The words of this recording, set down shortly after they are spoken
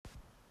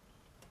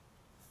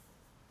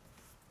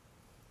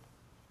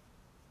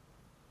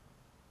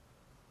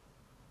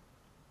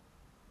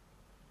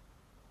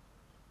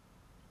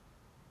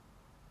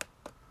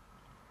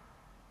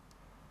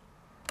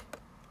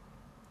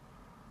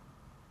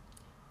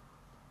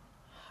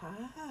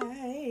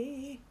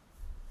Hi.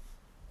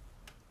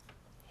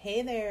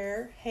 Hey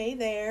there. Hey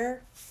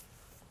there.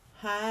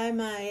 Hi,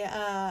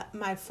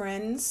 my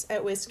friends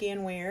at Whiskey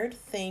and Weird.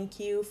 Thank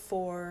you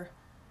for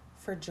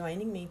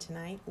joining me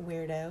tonight,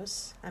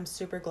 weirdos. I'm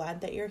super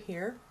glad that you're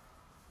here.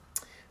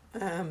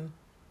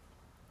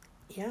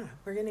 Yeah,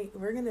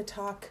 we're gonna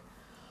talk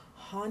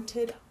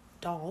haunted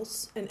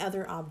dolls and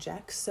other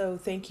objects. So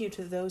thank you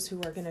to those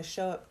who are gonna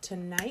show up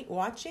tonight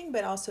watching,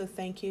 but also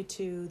thank you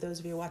to those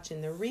of you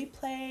watching the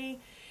replay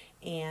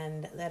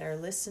and that are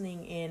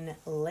listening in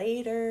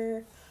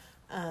later.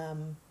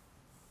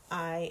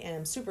 I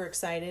am super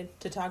excited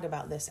to talk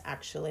about this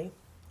actually,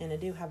 and I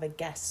do have a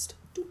guest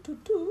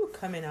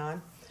coming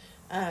on.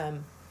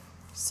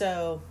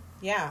 So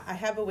yeah, I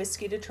have a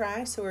whiskey to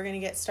try, so we're going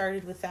to get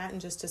started with that in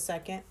just a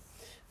second.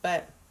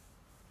 But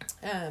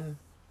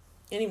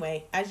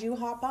anyway, as you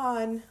hop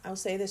on, I'll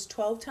say this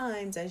 12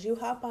 times, as you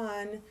hop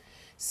on,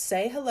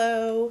 say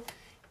hello,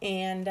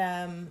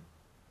 and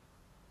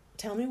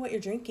tell me what you're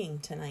drinking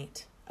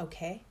tonight,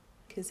 okay?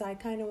 Because I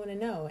kind of want to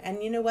know.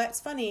 And you know what's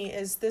funny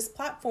is this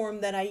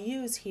platform that I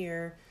use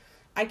here,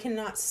 I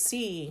cannot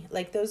see,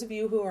 like those of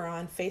you who are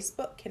on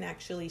Facebook can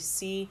actually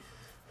see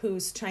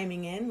who's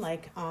chiming in,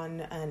 like on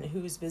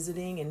who's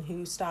visiting and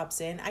who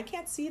stops in. I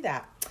can't see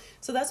that.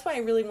 So that's why I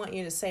really want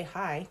you to say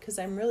hi, because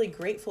I'm really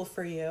grateful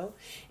for you.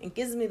 It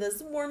gives me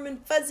this warm and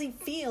fuzzy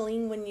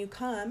feeling when you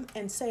come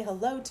and say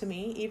hello to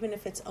me, even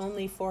if it's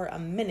only for a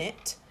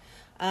minute.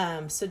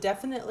 So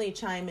definitely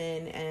chime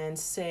in and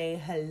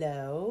say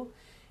hello.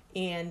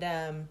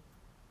 And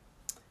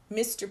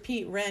Mr.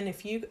 Pete Wren,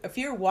 if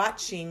you're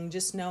watching,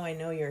 just know I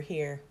know you're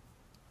here.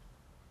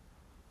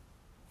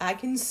 I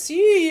can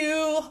see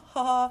you.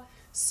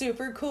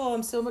 Super cool.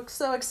 I'm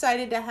so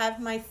excited to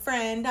have my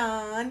friend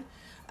on.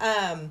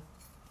 I'm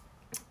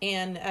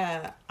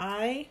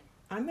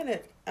gonna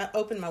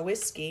open my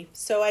whiskey.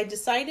 So I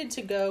decided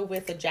to go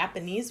with a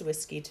Japanese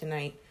whiskey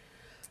tonight.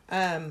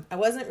 I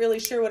wasn't really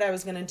sure what I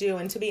was gonna do,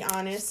 and to be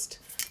honest,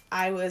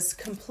 I was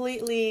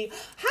completely...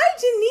 Hi,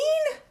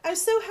 Janine! I'm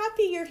so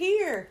happy you're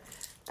here.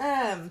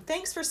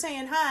 Thanks for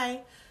saying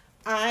hi.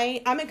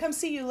 I'm gonna come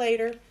see you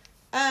later.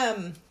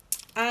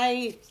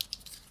 I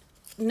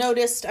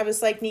noticed I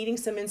was like needing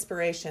some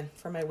inspiration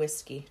for my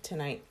whiskey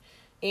tonight.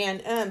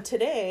 And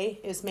today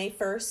is May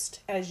 1st,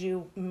 as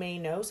you may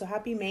know. So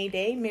happy May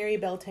Day, Mary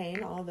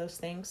Beltane, all those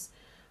things.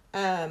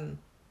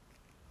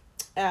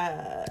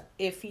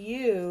 If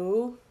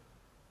you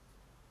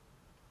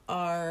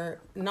are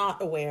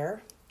not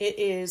aware, it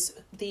is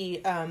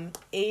the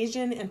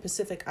Asian and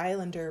Pacific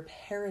Islander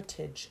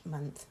Heritage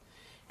Month.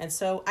 And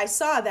so I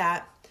saw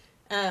that.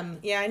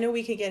 I know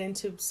we could get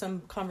into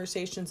some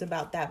conversations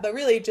about that, but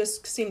really it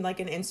just seemed like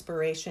an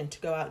inspiration to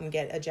go out and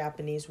get a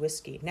Japanese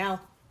whiskey.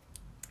 Now,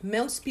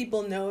 most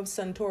people know of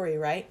Suntory,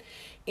 right?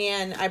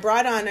 And I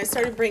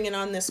started bringing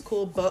on this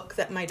cool book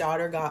that my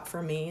daughter got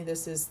for me.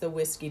 This is the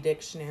Whiskey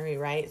Dictionary,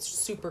 right? It's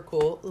super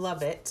cool.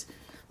 Love it.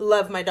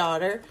 Love my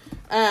daughter.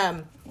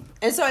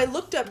 And so I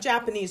looked up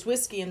Japanese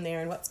whiskey in there,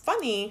 and what's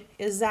funny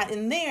is that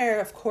in there,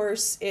 of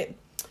course, it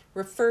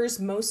refers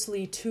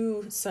mostly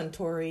to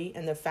Suntory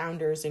and the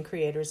founders and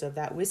creators of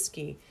that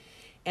whiskey.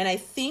 And I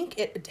think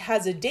it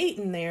has a date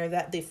in there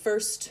that the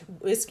first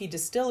whiskey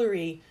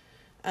distillery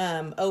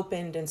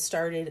opened and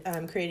started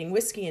creating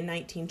whiskey in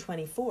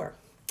 1924.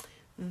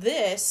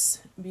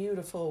 This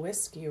beautiful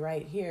whiskey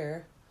right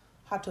here,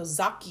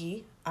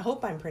 Hatozaki, I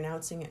hope I'm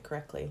pronouncing it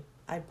correctly.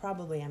 I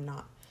probably am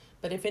not.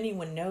 But if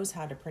anyone knows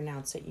how to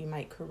pronounce it, you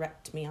might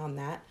correct me on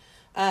that.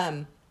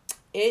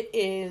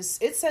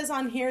 It says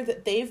on here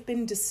that they've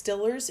been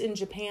distillers in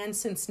Japan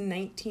since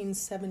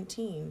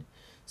 1917.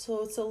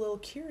 So it's a little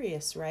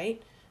curious,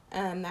 right?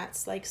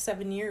 That's like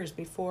 7 years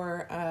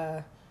before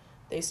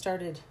they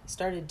started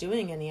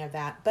doing any of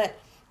that. But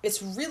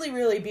it's really,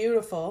 really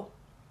beautiful.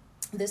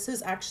 This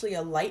is actually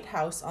a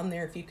lighthouse on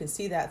there, if you can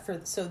see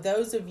that. So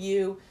those of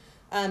you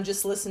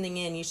just listening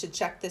in, you should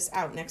check this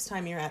out next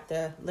time you're at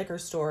the liquor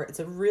store. It's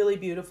a really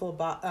beautiful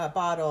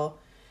bottle.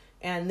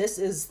 And this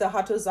is the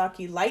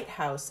Hatozaki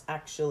Lighthouse,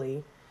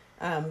 actually,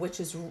 which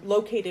is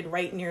located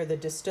right near the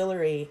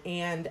distillery.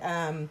 And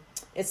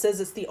it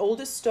says it's the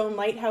oldest stone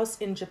lighthouse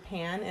in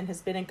Japan and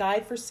has been a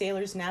guide for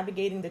sailors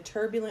navigating the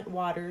turbulent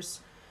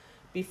waters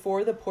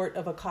before the port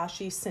of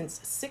Akashi since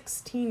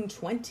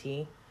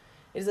 1620.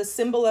 It is a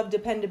symbol of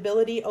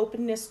dependability,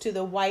 openness to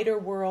the wider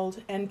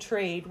world, and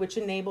trade, which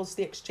enables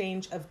the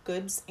exchange of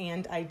goods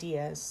and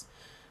ideas.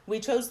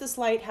 We chose this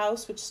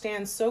lighthouse, which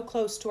stands so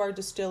close to our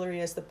distillery,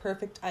 as the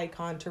perfect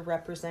icon to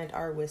represent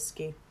our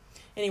whiskey.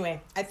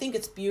 Anyway, I think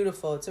it's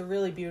beautiful. It's a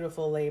really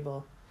beautiful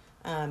label.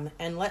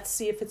 And let's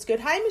see if it's good.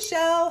 Hi,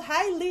 Michelle.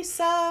 Hi,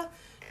 Lisa.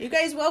 You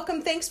guys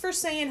welcome. Thanks for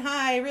saying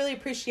hi. I really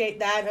appreciate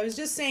that. I was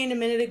just saying a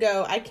minute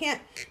ago, I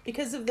can't,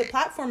 because of the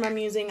platform I'm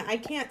using, I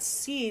can't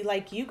see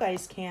like you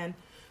guys can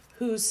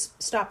who's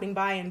stopping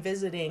by and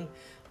visiting.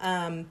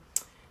 And,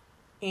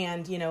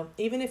 you know,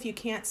 even if you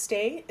can't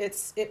stay,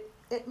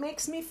 it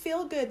makes me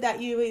feel good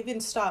that you even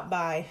stopped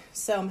by.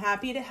 So I'm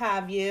happy to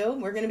have you.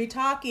 We're going to be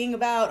talking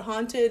about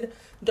haunted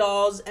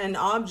dolls and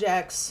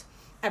objects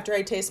after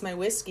I taste my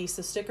whiskey.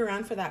 So stick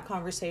around for that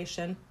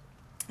conversation.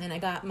 And I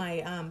got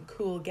my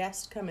cool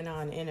guest coming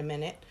on in a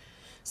minute.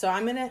 So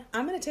I'm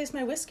gonna taste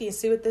my whiskey and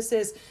see what this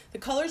is. The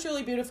color's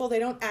really beautiful. They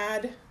don't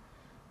add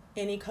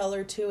any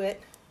color to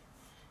it.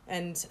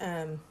 And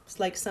it's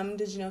like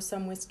did you know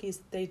some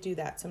whiskeys, they do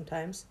that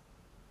sometimes.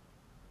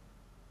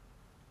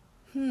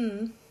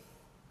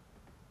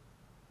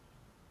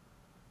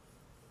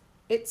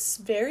 It's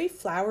very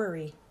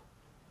flowery.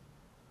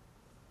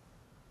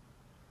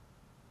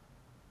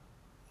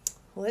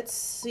 Let's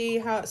see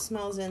how it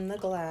smells in the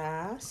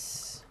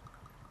glass.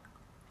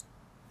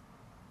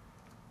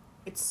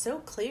 It's so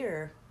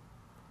clear.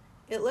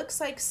 It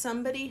looks like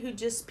somebody who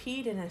just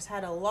peed and has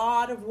had a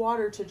lot of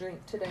water to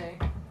drink today.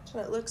 That's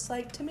what it looks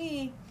like to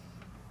me.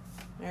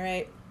 All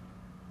right.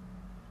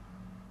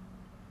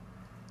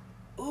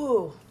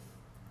 Ooh,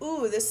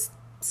 this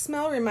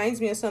smell reminds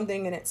me of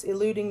something and it's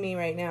eluding me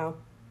right now.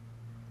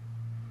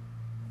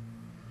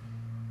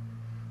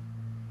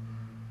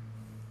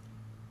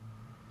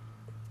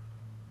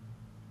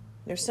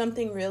 There's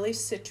something really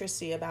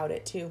citrusy about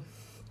it too.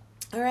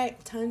 All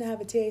right, time to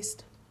have a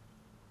taste.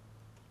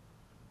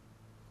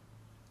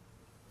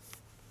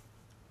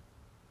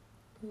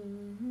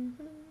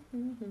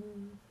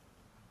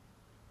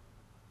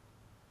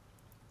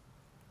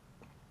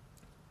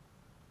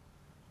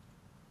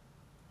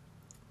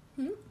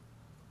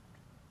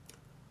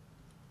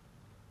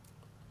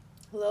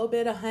 A little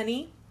bit of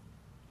honey.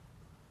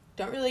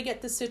 Don't really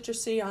get the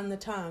citrusy on the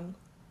tongue.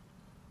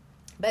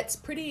 But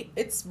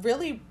it's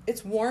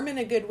warm in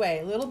a good way.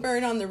 A little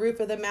burn on the roof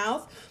of the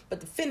mouth, but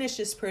the finish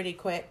is pretty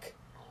quick.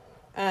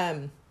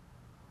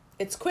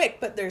 It's quick,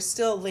 but there's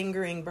still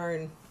lingering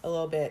burn a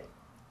little bit.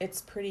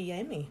 It's pretty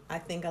yummy. I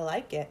think I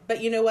like it.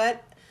 But you know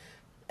what?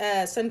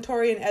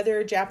 Suntory and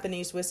other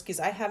Japanese whiskeys,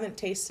 I haven't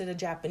tasted a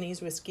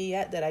Japanese whiskey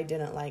yet that I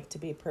didn't like, to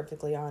be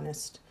perfectly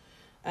honest.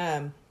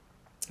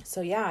 So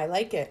yeah, I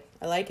like it.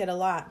 I like it a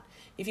lot.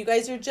 If you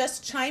guys are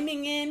just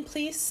chiming in,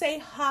 please say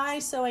hi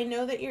so I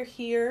know that you're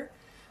here.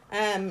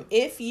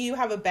 If you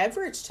have a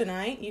beverage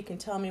tonight, you can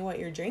tell me what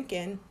you're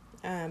drinking,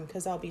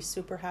 because I'll be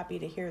super happy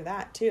to hear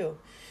that too.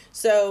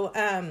 So,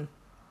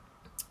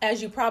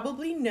 as you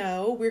probably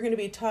know, we're going to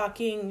be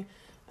talking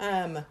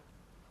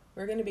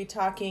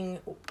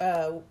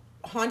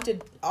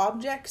haunted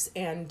objects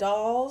and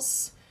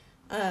dolls.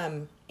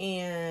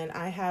 And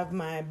I have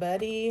my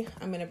buddy.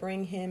 I'm going to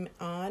bring him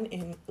on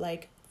in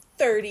like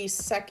 30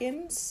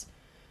 seconds.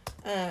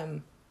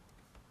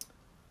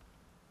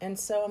 And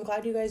so I'm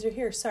glad you guys are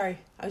here. Sorry,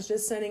 I was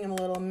just sending him a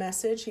little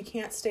message. He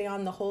can't stay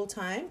on the whole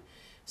time.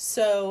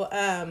 So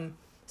I'm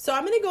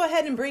going to go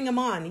ahead and bring him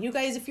on. You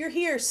guys, if you're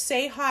here,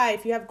 say hi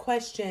if you have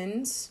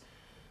questions.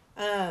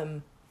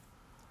 Oh,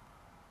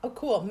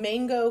 cool.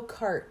 Mango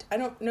cart. I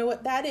don't know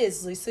what that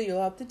is, Lisa.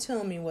 You'll have to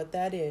tell me what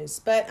that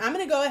is. But I'm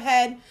going to go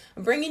ahead.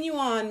 I'm bringing you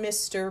on,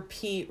 Mr.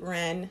 Pete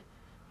Wren.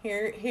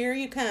 Here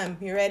you come.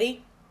 You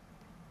ready?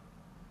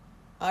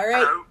 All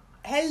right.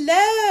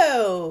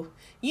 Hello.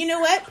 You know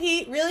what,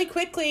 Pete? Really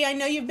quickly, I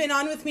know you've been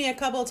on with me a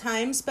couple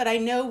times, but I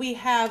know we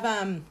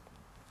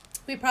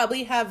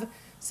probably have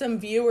some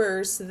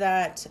viewers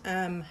that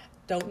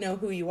don't know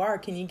who you are.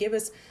 Can you give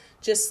us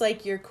just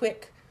like your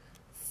quick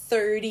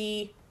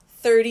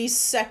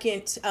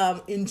 30-second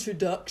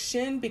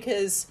introduction?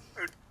 Because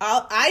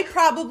I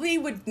probably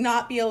would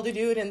not be able to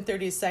do it in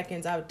 30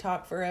 seconds. I would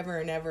talk forever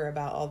and ever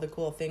about all the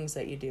cool things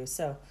that you do.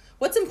 So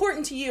what's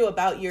important to you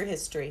about your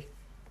history?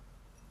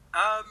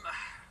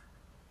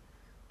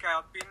 Okay,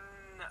 I've been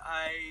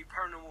a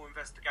paranormal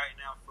investigator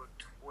now for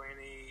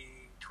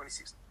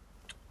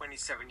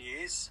 27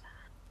 years.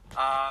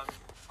 I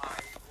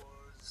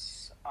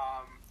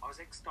was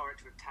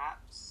ex-director of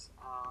TAPS.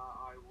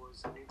 I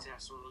was an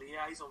international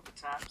liaison for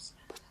TAPS.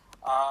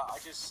 I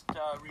just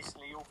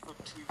recently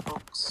authored 2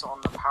 books on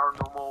the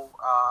paranormal.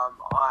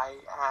 I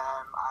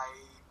am a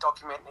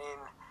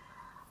documenting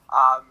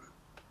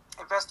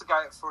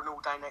investigator for an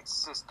ordained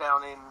exorcist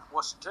down in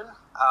Washington.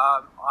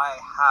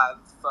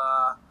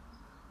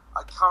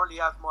 I currently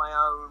have my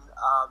own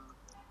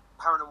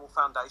paranormal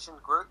foundation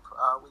group,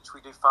 which we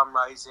do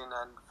fundraising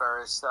and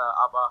various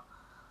other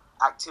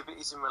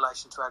activities in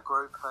relation to our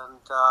group.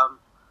 And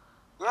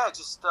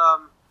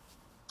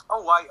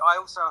I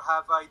also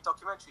have a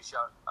documentary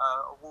show,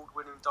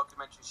 award-winning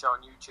documentary show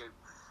on YouTube,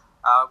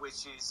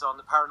 which is on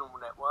the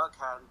Paranormal Network,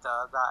 and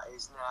that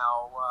is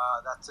now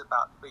that's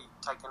about to be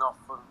taken off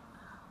and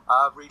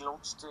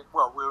relaunched.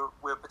 Well,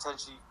 we're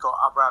potentially got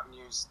other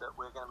avenues that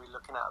we're going to be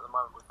looking at the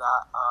moment with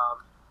that.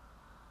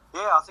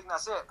 I think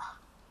that's it.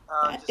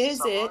 That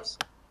is it.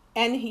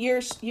 And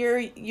your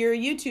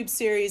YouTube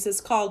series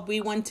is called We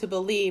Want to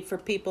Believe, for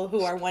people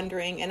who are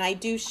wondering. And I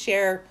do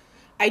share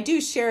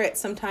it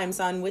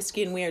sometimes on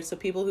Whiskey and Weird, so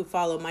people who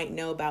follow might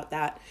know about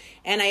that.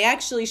 And I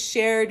actually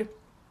shared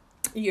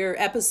your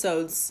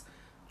episodes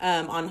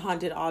on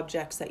haunted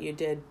objects that you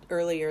did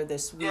earlier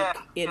this week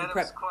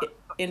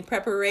in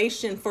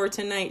preparation for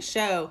tonight's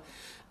show.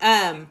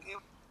 That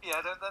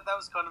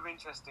was kind of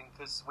interesting,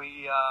 because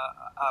we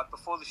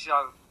before the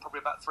show, probably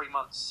about 3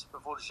 months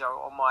before the show,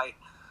 on my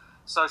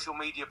social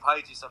media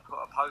pages, I put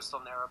a post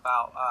on there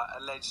about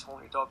alleged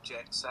haunted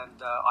objects,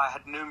 and I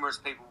had numerous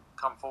people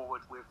come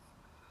forward with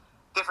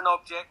different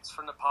objects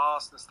from the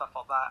past and stuff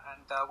like that.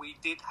 And we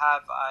did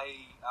have a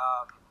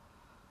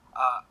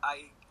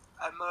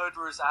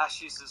murderer's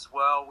ashes as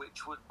well,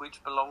 which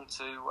belonged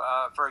to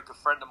a very good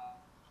friend of mine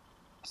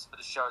for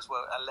the show as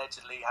well.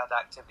 Allegedly had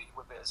activity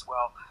with it as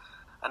well.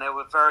 And there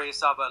were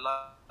various other,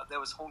 there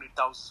was haunted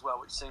dolls as well,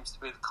 which seems to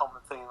be the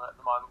common thing at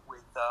the moment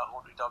with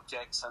haunted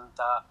objects, and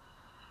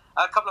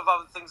a couple of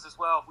other things as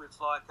well, with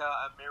like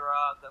a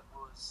mirror that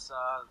was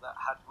that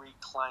had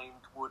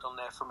reclaimed wood on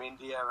there from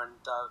India,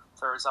 and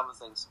various other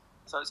things.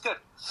 So it's good.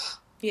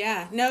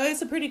 Yeah, no,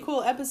 it's a pretty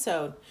cool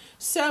episode.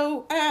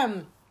 So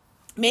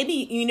maybe,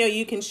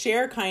 you can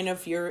share kind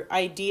of your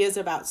ideas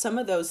about some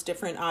of those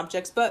different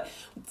objects. But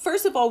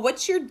first of all,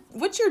 what's your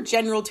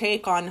general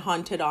take on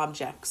haunted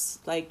objects?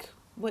 Like,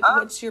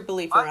 what's your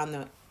belief around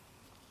that?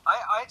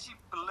 I actually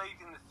believe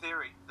in the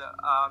theory that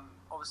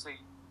obviously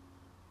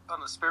on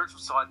the spiritual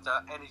side,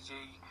 that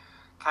energy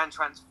can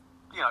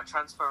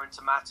transfer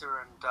into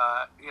matter, and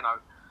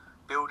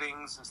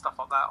buildings and stuff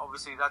like that.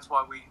 Obviously, that's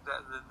why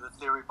the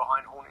theory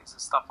behind hauntings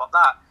and stuff like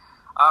that.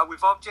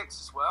 With objects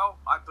as well,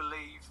 I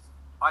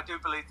do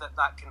believe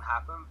that can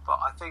happen, but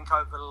I think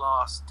over the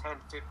last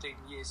 10, 15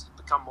 years,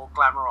 it's become more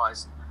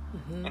glamorized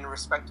in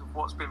respect of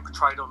what's been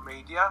portrayed on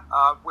media.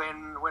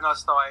 When I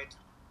started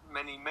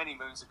many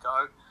moons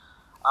ago,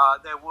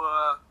 there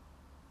were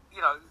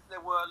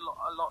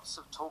lots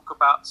of talk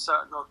about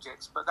certain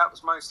objects, but that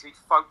was mostly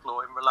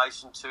folklore in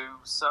relation to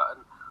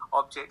certain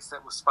objects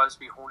that were supposed to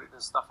be haunted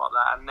and stuff like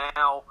that. And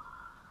now,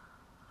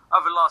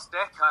 over the last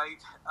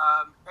decade,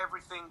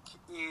 everything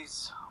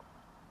is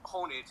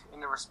haunted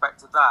in the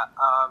respect of that.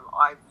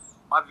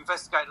 I've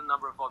investigated a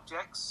number of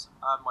objects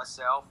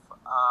myself.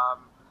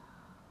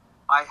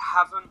 I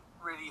haven't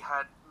really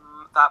had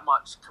that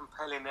much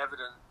compelling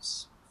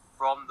evidence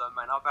from them,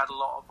 and I've had a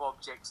lot of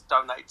objects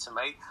donated to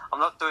me. I'm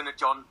not doing a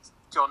John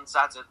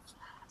Zabbath,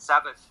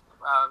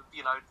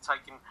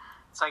 taking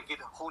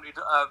haunted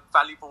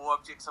valuable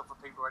objects off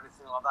of people or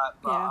anything like that.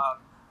 But yeah.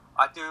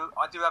 I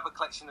do have a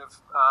collection of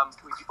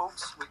Ouija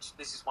boards, which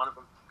this is one of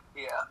them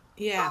here.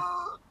 Yeah.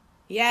 I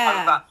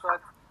have about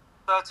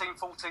 13,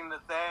 14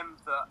 of them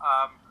that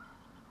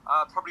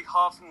probably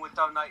half of them were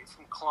donated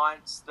from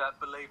clients that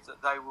believed that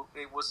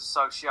it was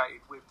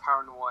associated with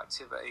paranormal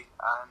activity,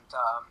 and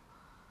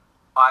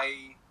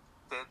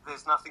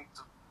there's nothing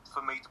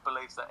for me to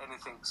believe that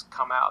anything's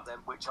come out of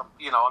them, which I'm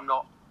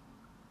not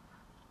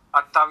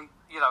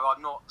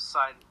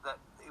saying that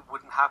it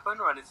wouldn't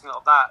happen or anything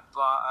like that,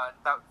 but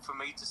that for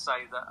me to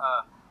say that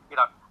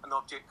an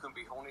object can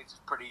be haunted is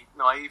pretty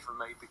naive for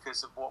me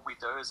because of what we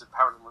do as a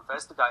paranormal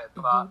investigator.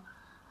 But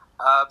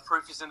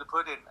proof is in the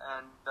pudding,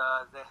 and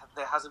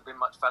there hasn't been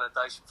much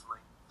validation for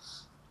me.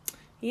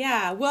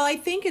 Yeah, well, I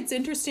think it's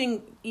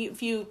interesting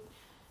if you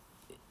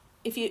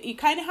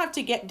kind of have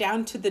to get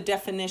down to the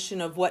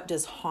definition of what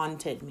does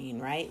haunted mean,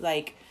 right?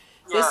 Like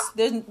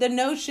the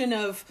notion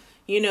of,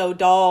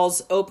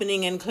 dolls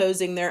opening and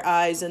closing their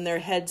eyes and their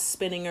heads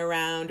spinning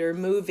around or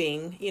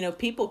moving,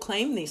 people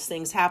claim these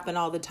things happen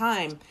all the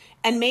time.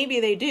 And maybe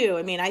they do.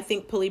 I mean, I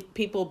think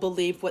people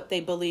believe what they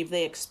believe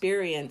they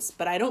experience,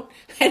 but I don't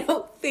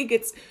think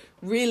it's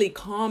really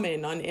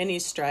common on any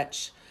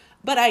stretch.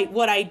 But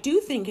what I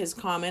do think is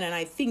common, and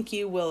I think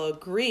you will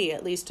agree,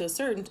 at least to a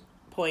certain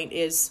point,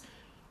 is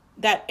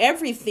that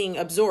everything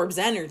absorbs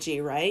energy,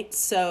 right?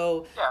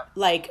 So,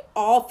 like,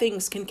 all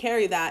things can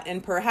carry that,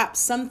 and perhaps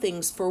some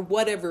things, for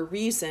whatever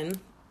reason,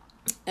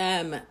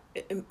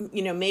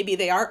 maybe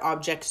they are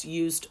objects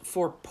used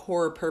for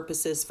poor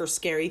purposes, for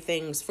scary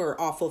things, for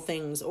awful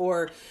things,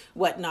 or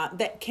whatnot,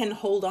 that can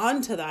hold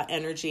on to that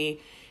energy,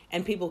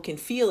 and people can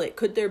feel it.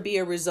 Could there be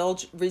a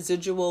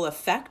residual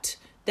effect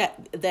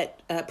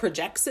that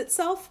projects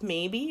itself?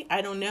 Maybe.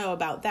 I don't know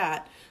about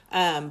that.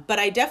 But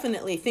I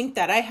definitely think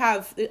that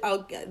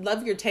I'll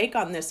love your take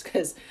on this,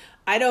 because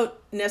I don't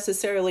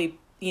necessarily,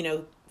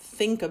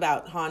 think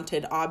about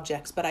haunted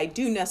objects, but I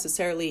do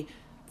necessarily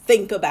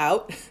think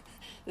about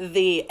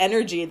the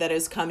energy that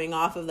is coming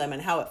off of them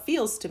and how it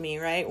feels to me,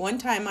 right? One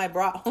time I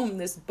brought home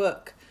this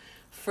book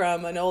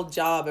from an old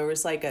job. It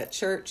was like a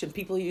church, and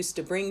people used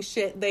to bring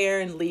shit there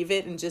and leave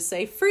it and just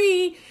say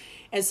free.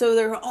 And so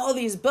there were all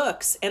these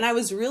books, and I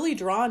was really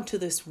drawn to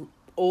this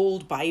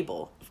old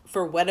Bible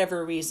for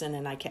whatever reason,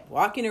 and I kept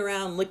walking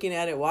around looking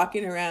at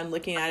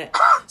it.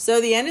 So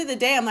at the end of the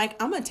day, I'm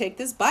like, I'm gonna take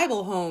this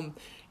Bible home.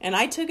 And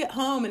I took it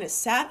home, and it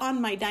sat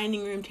on my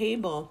dining room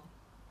table,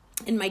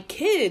 and my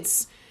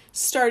kids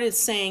started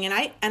saying, and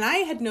I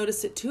had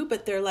noticed it too,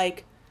 but they're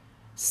like,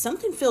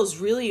 something feels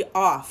really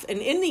off. And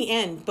in the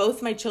end,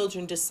 both my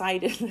children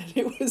decided that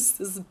it was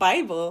this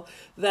Bible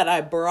that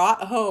I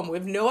brought home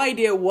with no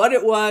idea what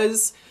it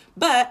was.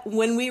 But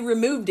when we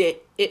removed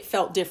it, it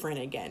felt different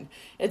again.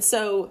 And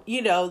so,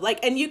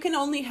 and you can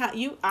only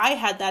I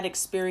had that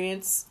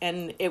experience,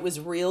 and it was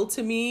real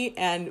to me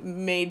and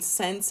made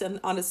sense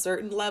on a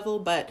certain level.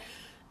 But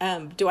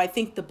do I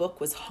think the book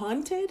was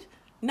haunted?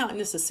 Not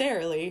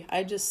necessarily.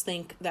 I just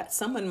think that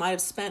someone might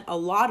have spent a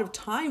lot of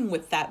time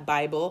with that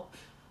Bible.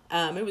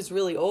 It was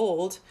really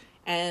old,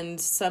 and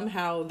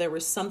somehow there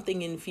was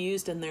something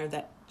infused in there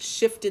that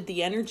shifted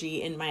the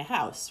energy in my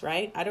house,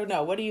 right? I don't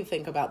know. What do you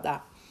think about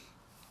that?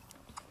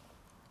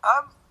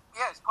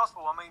 Yeah, it's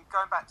possible. I mean,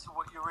 going back to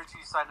what you were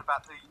originally saying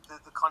about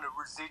the kind of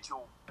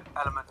residual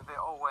element of it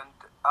all, and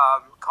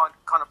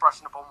kind of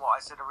brushing upon what I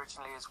said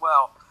originally as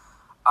well.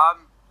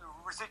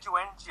 Residual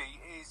energy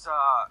is,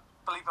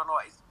 believe it or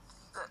not,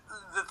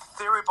 the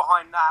theory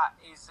behind that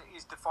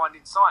is defined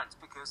in science,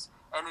 because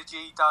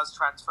energy does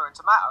transfer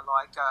into matter,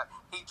 like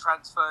heat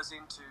transfers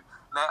into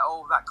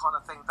metal, that kind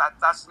of thing.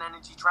 That's an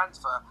energy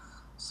transfer.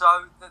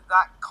 So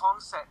that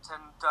concept,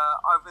 and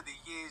over the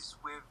years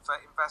with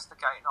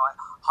investigating,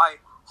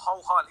 I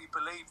wholeheartedly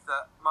believe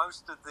that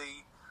most of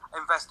the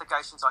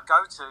investigations I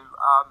go to,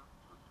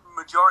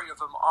 majority of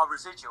them are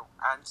residual.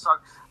 And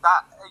so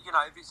that,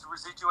 if it's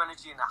residual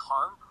energy in a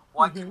home,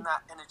 why couldn't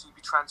that energy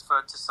be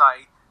transferred to,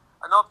 say,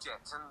 an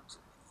object? And,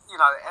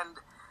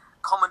 and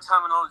common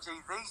terminology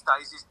these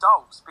days is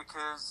dolls,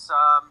 because,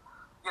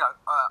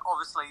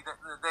 obviously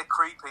they're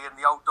creepy, and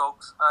the old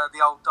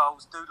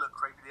dolls do look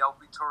creepy, the old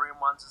Victorian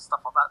ones and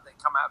stuff like that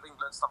come out of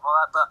England and stuff like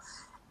that. But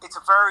it's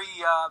a very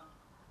a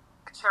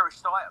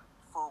cherished item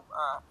for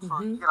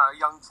a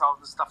young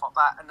child and stuff like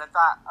that. And that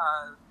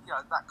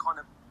that kind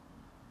of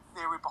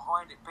theory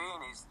behind it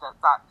being is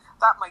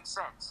that makes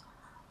sense.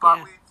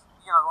 But with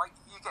like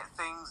you get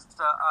things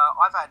that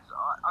I've had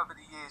over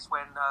the years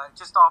when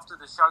just after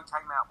the show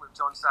came out with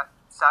John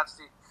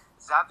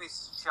Zavis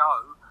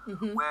show,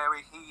 where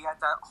he had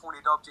that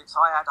haunted objects,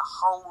 I had a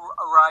whole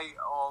array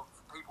of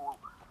people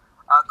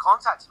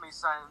contacting me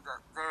saying that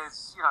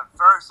there's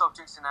various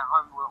objects in their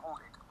home were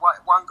haunted.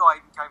 One guy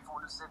even came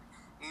forward and said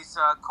his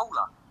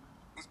cooler,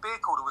 his beer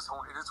cooler, was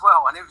haunted as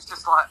well, and it was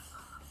just like,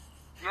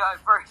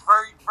 very,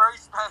 very, very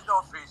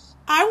standoffish.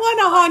 I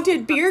want a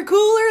haunted beer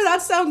cooler.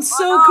 That sounds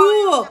so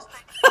cool.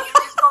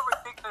 It's got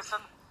ridiculous,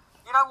 and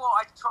you know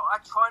what?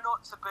 I try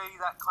not to be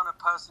that kind of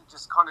person,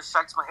 just kind of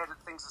shakes my head at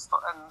things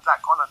and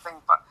that kind of thing.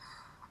 But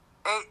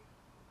it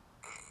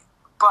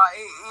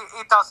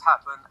does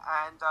happen,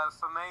 and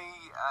for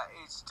me,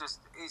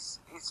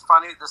 it's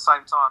funny at the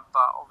same time.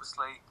 But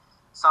obviously,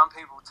 some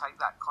people take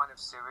that kind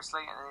of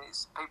seriously, and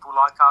it's people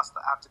like us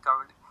that have to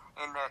go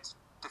in there to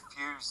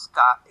diffuse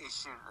that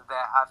issue that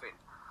they're having.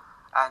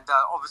 And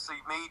obviously,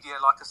 media,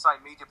 like I say,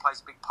 media plays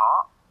a big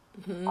part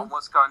on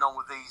what's going on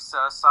with these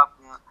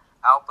sudden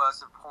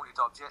outbursts of haunted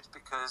objects,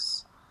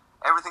 because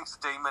everything's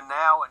a demon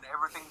now and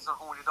everything's a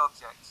haunted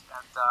object,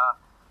 and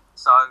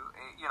so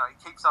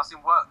it keeps us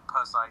in work,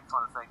 per se,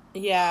 kind of thing.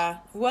 Yeah,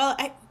 well,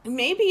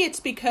 maybe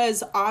it's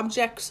because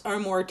objects are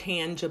more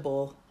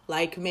tangible.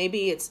 Like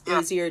maybe it's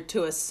easier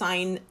to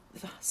assign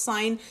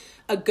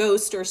a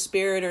ghost or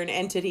spirit or an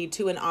entity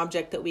to an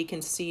object that we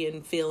can see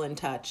and feel and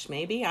touch.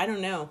 Maybe, I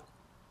don't know,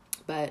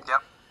 but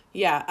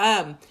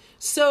yeah.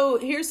 So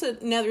here's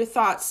another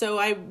thought. So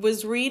I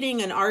was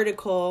reading an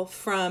article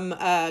from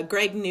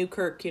Greg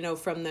Newkirk,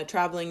 from the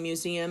Traveling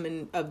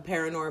Museum of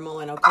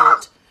Paranormal and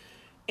Occult.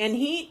 And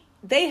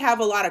they have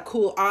a lot of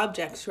cool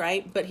objects,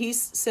 right? But he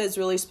says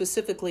really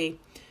specifically,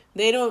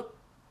 they don't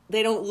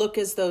look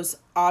as those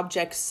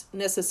objects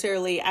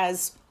necessarily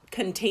as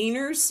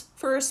containers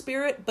for a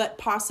spirit, but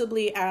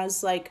possibly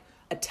as like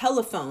a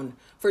telephone,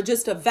 for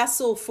just a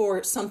vessel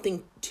for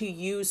something to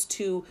use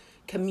to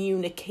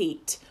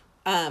communicate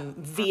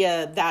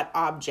via that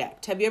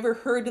object. Have you ever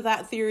heard of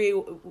that theory?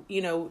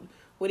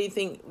 What do you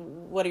think?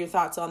 What are your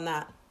thoughts on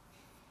that?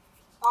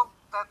 Well,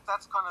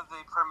 that's kind of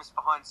the premise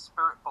behind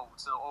spirit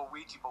boards or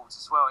Ouija boards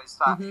as well. It's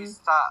that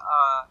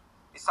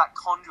it's that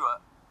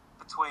conduit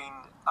between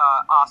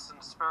us and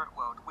the spirit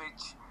world,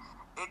 which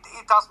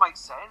it does make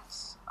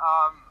sense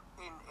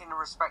in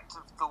respect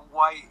of the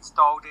way it's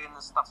dialed in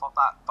and stuff like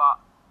that. But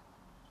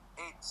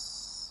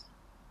it's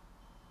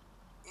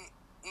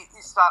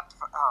that.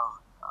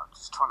 I'm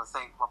just trying to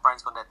think. My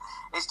brain's gone dead.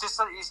 It's just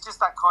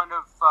that kind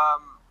of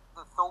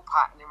the thought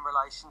pattern in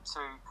relation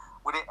to,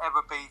 would it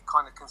ever be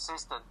kind of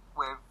consistent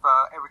with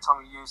every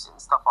time you use it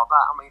and stuff like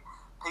that? I mean,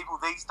 people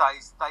these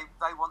days,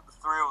 they want the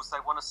thrills.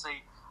 They want to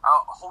see a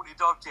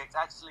haunted object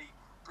actually,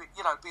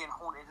 being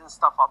haunted and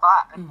stuff like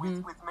that. And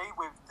with me,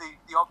 with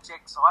the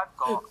objects I've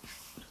got,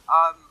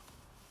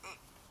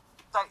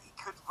 it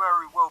could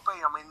very well be.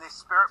 I mean, this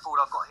spirit board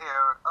I've got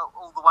here,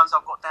 all the ones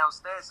I've got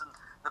downstairs, and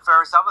the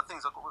various other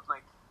things I've got with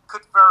me,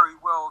 could very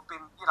well have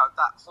been,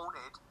 that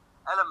haunted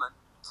element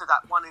to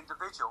that one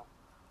individual.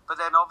 But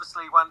then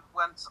obviously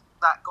once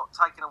that got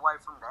taken away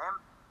from them,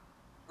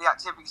 the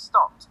activity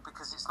stopped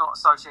because it's not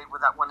associated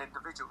with that one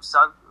individual.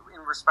 So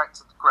in respect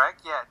to Greg,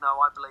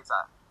 I believe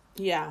that.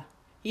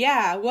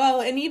 Yeah.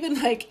 Well, and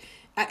even like,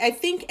 I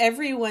think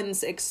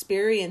everyone's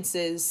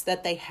experiences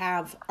that they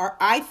have are,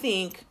 I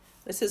think,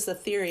 this is the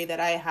theory that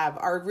I have,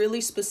 are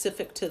really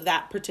specific to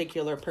that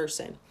particular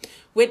person,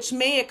 which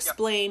may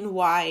explain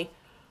why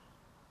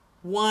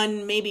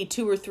one, maybe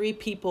two or three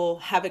people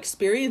have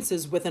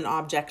experiences with an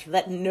object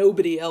that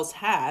nobody else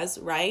has,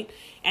 right?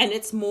 And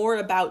it's more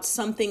about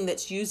something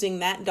that's using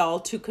that doll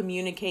to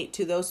communicate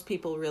to those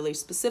people really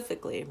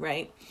specifically,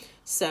 right?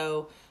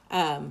 So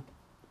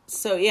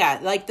yeah,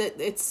 like that,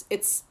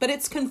 but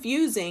it's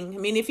confusing. I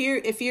mean, if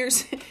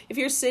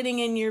you're sitting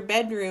in your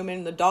bedroom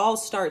and the doll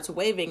starts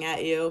waving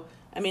at you,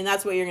 I mean,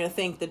 that's what you're going to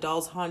think. The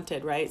doll's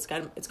haunted, right?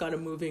 It's got a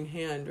moving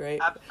hand, right?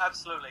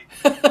 Absolutely.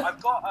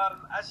 I've got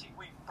actually,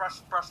 we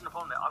brushing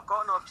upon it. I've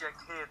got an object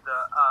here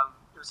that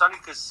it was only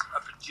because a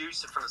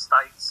producer from the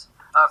States,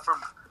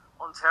 from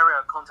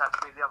Ontario,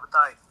 contacted me the other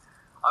day.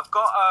 I've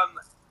got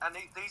and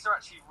these are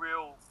actually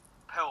real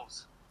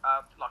pearls,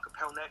 like a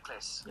pearl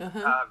necklace,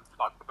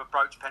 like with a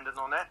brooch pendant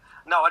on it.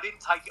 No, I didn't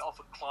take it off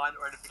a client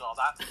or anything like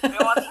that. You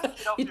know, I took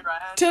it off your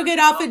hand. Took it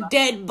off a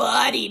dead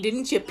body,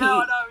 didn't you, Pete?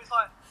 No, it's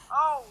like,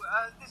 oh,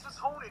 this was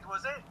haunted,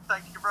 was it?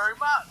 Thank you very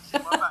much.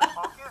 In my back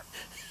pocket,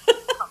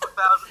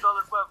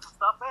 $1,000 worth of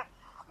stuff there.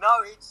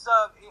 No, it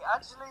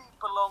actually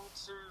belonged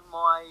to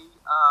my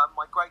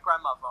my great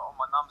grandmother on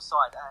my mum's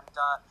side, and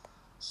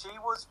she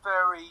was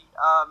very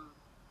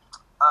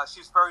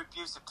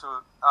abusive to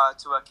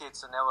her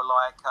kids, and they were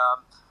like,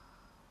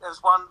 there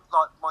was one,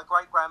 like my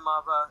great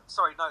grandmother.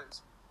 Sorry, no,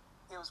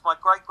 it was my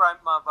great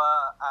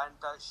grandmother, and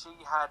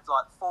she had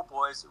like 4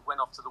 boys who went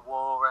off to the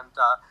war, and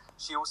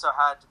she also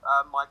had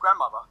my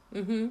grandmother,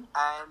 and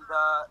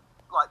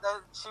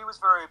she was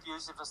very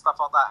abusive and stuff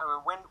like that. And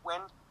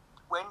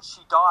when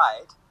she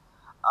died,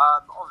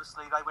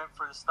 obviously they went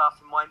through the stuff,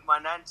 and my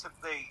nan took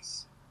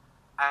these,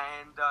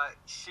 and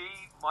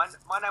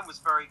my nan was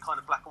very kind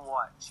of black and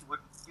white. She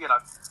wouldn't,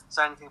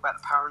 say anything about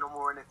the paranormal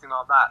or anything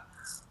like that.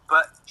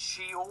 But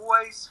she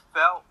always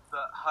felt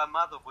that her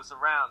mother was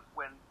around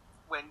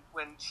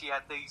when she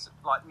had these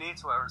like near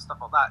to her and stuff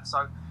like that.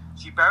 So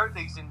she buried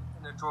these in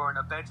a drawer in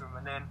her bedroom,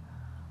 and then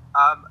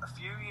a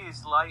few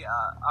years later,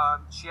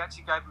 she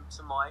actually gave them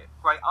to my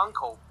great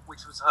uncle,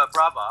 which was her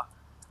brother,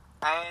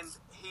 and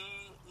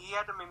he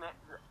had them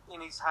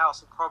in his house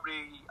for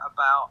probably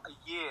about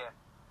a year,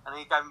 and then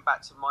he gave them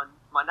back to my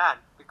nan,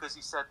 because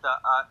he said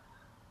that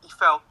he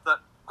felt that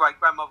great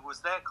grandmother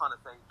was there, kind of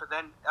thing. But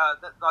then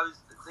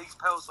these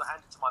pearls were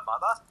handed to my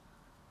mother.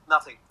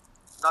 Nothing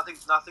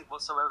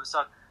whatsoever.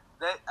 So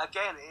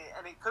again,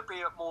 and it could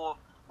be a more,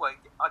 well,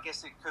 I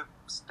guess it could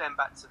stem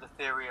back to the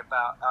theory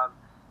about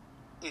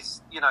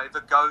if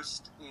a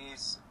ghost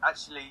is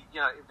actually,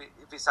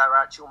 if it's our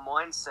actual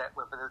mindset,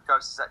 whether the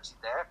ghost is actually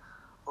there,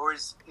 or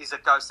is a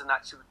ghost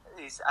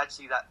is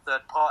actually that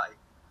third party.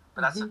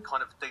 But that's a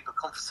kind of deeper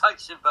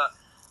conversation. But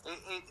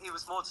it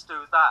was more to do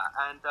with that,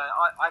 and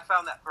I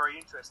found that very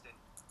interesting.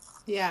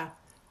 Yeah.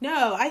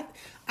 No, I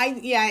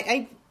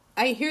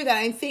hear that.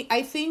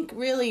 I think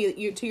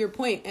really, to your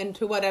point and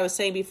to what I was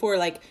saying before,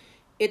 like,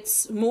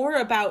 it's more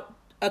about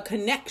a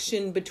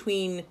connection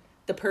between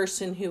the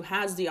person who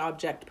has the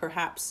object,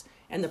 perhaps,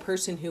 and the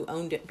person who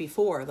owned it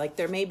before. Like,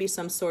 there may be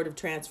some sort of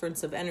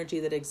transference of energy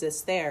that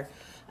exists there.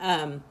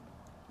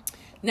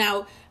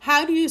 Now,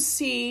 how do you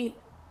see?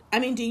 I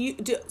mean, do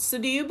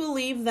you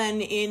believe then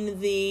in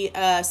the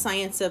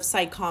science of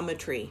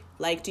psychometry?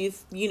 Like, do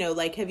you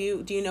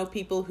know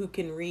people who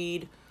can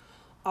read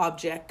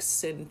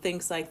objects and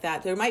things like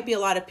that? There might be a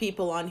lot of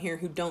people on here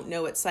who don't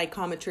know what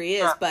psychometry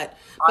is, but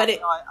I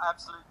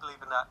absolutely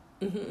believe in that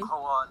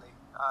wholeheartedly.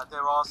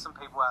 There are some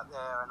people out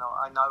there, and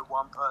I know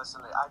one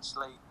person that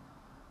actually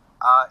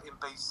in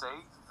BC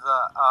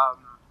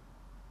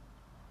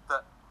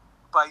that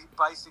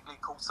basically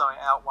called something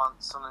out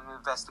once on an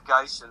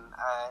investigation,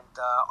 and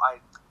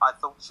I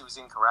thought she was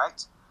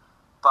incorrect,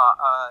 but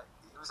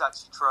it was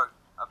actually true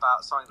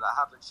about something that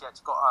happened. She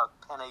actually got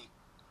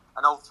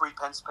an old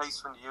 3-pence piece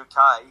from the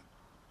UK,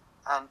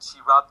 and she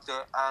rubbed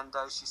it, and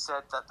she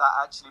said that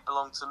actually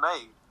belonged to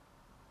me,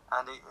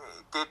 and it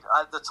did.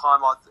 At the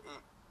time,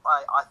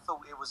 I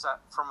thought it was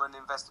from an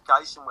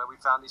investigation where we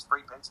found this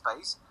 3-pence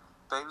piece,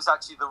 but it was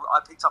actually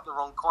I picked up the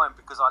wrong coin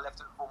because I left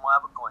it with all my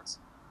other coins.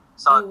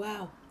 So, oh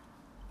wow.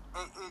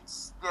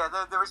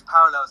 There is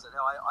parallels there.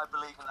 I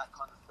believe in that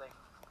kind of thing.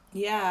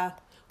 Yeah.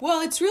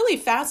 Well, it's really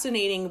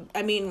fascinating.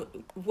 I mean,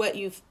 what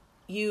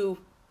you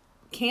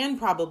can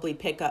probably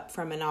pick up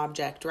from an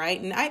object,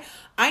 right? And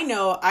I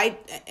know I'm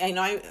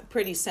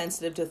pretty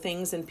sensitive to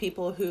things, and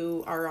people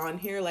who are on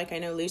here, like I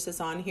know Lisa's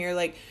on here,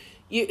 like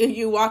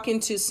you walk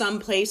into some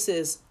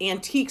places,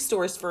 antique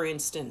stores, for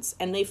instance,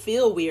 and they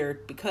feel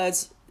weird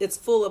because it's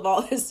full of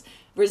all this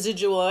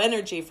residual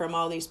energy from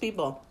all these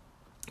people.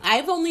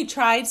 I've only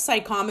tried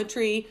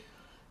psychometry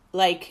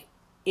like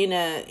in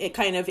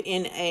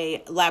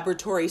a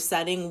laboratory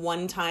setting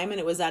one time, and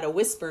it was at a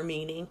whisper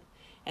meeting,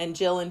 and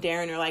Jill and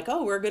Darren are like,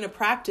 oh, we're going to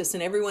practice,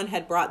 and everyone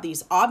had brought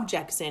these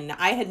objects in.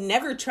 I had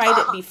never tried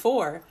it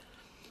before.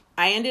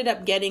 I ended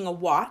up getting a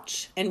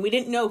watch, and we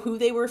didn't know who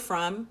they were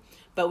from,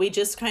 but we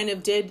just kind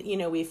of did,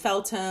 we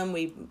felt them,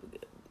 we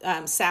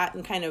sat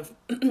and kind of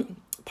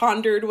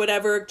pondered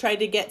whatever, tried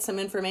to get some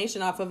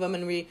information off of them,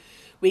 and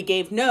we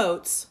gave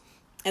notes,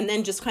 and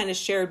then just kind of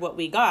shared what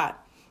we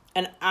got.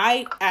 And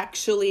I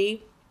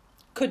actually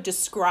could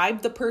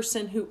describe the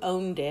person who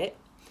owned it,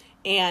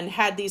 and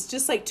had these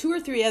just like 2 or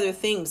 3 other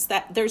things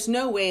that there's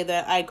no way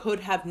that I could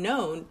have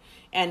known.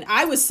 And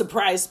I was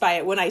surprised by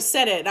it when I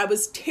said it. I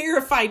was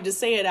terrified to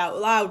say it out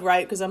loud,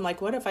 right? Because I'm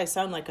like, what if I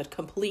sound like a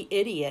complete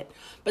idiot?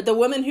 But the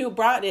woman who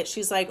brought it,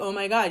 she's like, oh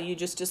my God, you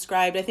just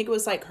described, I think it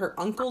was like her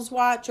uncle's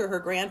watch or her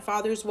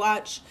grandfather's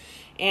watch.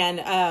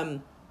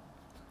 And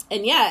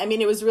yeah, I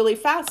mean, it was really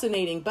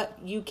fascinating, but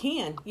you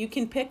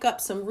can pick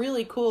up some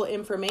really cool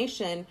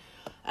information.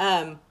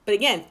 But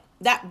again,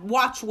 that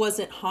watch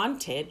wasn't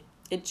haunted.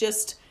 It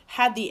just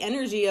had the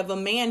energy of a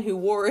man who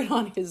wore it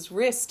on his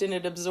wrist, and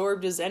it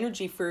absorbed his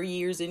energy for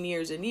years and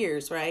years and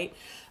years, right?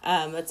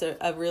 That's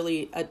a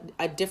really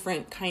a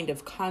different kind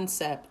of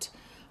concept.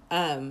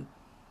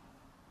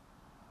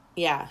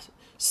 Yeah.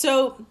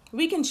 So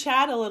we can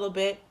chat a little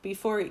bit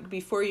before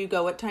you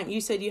go. What time?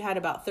 You said you had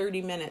about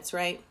 30 minutes,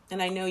 right?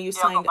 And I know you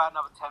signed I've got about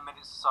another 10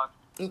 minutes or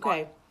so.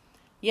 Okay.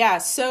 Yeah.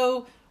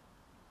 So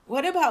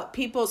what about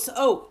people?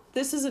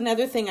 This is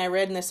another thing I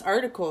read in this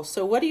article.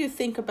 So what do you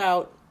think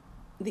about,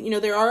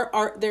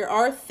 there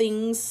are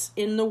things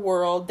in the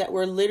world that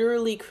were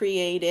literally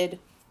created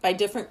by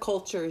different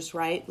cultures,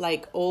 right?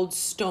 Like old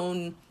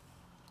stone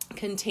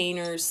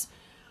containers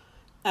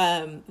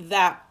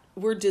that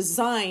were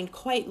designed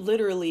quite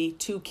literally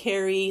to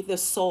carry the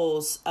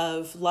souls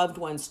of loved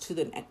ones to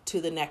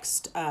the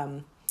next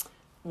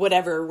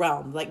whatever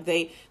realm. Like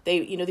they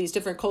these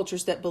different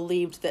cultures that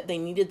believed that they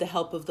needed the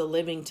help of the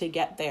living to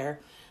get there.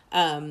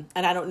 And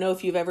I don't know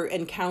if you've ever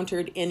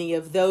encountered any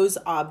of those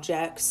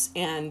objects,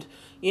 and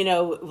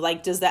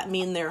does that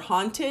mean they're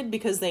haunted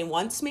because they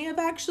once may have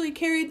actually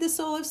carried the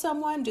soul of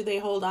someone? Do they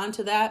hold on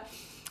to that?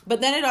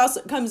 But then it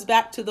also comes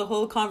back to the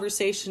whole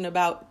conversation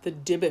about the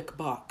Dybbuk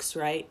box,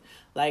 right?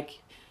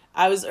 Like,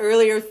 I was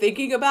earlier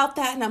thinking about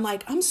that, and I'm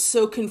like, I'm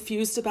so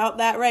confused about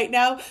that right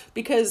now,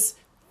 because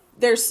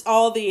there's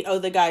all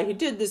the guy who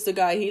did this, the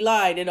guy he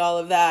lied, and all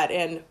of that.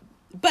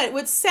 But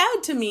what's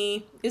sad to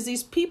me is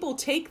these people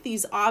take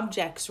these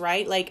objects,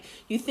 right? Like,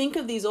 you think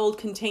of these old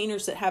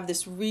containers that have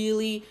this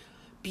really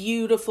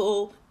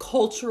beautiful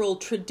cultural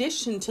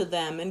tradition to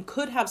them and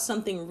could have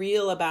something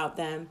real about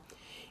them.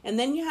 And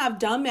then you have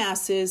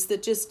dumbasses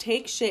that just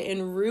take shit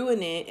and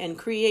ruin it and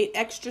create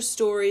extra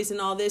stories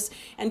and all this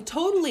and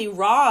totally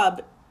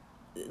rob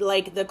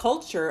like the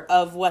culture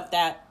of what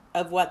that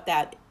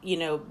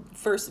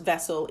first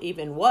vessel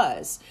even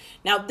was.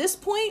 Now at this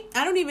point,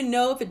 I don't even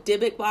know if a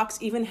Dybbuk box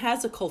even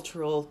has a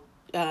cultural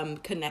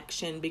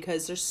connection,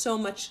 because there's so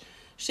much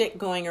shit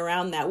going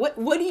around that. What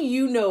do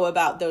you know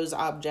about those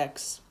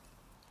objects?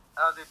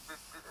 The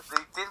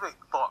Dybbuk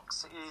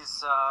box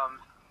is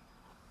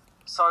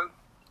so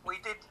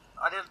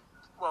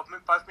both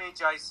me and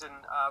Jason,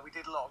 we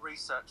did a lot of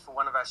research for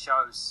one of our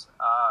shows,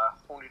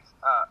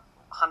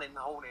 Hunted and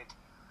Haunted,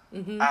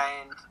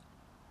 and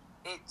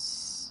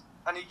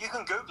you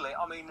can Google it.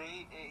 I mean,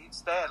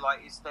 it's there, like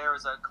it's there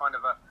as a kind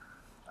of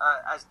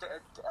as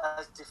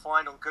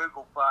defined on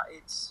Google, but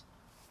it's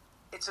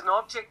an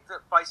object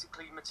that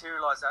basically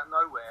materialized out of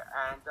nowhere,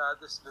 and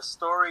the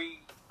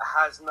story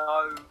has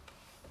no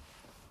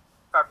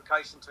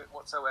fabrication to it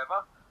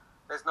whatsoever.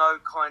 There's no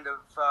kind of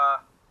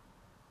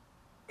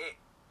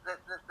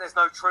there's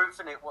no truth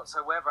in it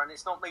whatsoever, and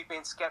it's not me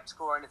being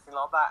skeptical or anything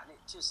like that. And it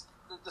just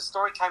the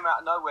story came out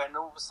of nowhere, and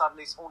all of a sudden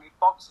this haunted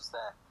box was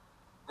there.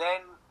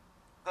 Then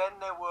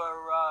there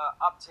were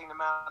upteen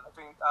amount of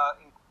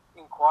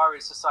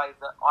inquiries to say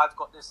that I've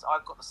got the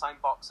same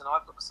box, and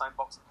I've got the same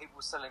box, and people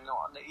were selling it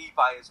on the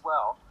eBay as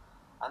well.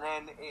 And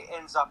then it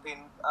ends up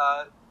in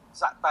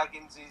Zak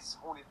Bagans'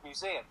 Haunted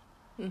Museum.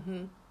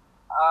 Mm-hmm.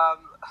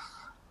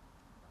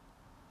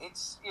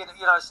 It's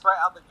straight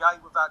out the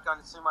gate, without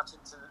going too much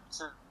into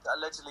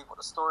allegedly what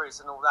the story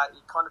is and all that,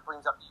 it kind of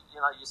brings up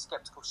your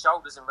skeptical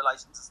shoulders in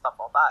relation to stuff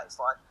like that. It's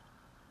like,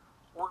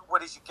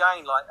 what is your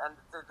gain? Like, and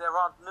there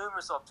are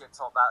numerous objects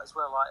like that as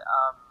well. Like,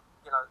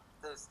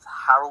 there's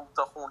Harold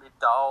the Haunted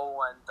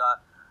Doll, and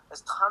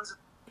there's tons of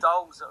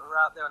dolls that are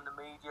out there in the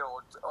media,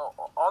 or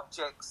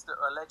objects that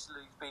are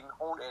allegedly been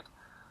haunted,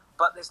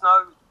 but there's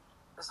no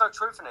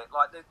truth in it.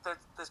 Like,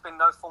 there's been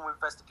no formal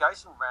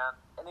investigation around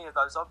any of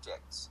those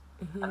objects.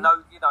 Mm-hmm. And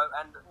no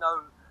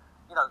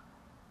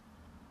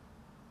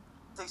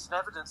decent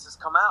evidence has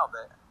come out of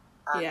it,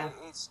 and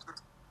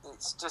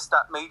it's just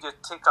that media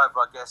takeover,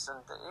 I guess, and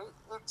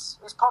it's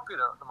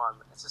popular at the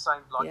moment. It's the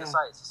same, I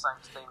say, it's the same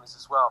steamers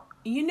as well.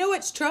 You know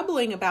what's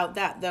troubling about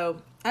that,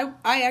 though? I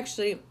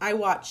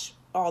watch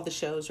all the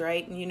shows,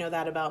 right? And you know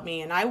that about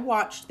me. And I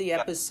watched the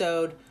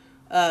episode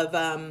of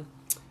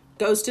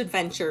Ghost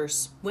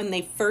Adventures when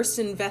they first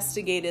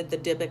investigated the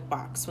Dybbuk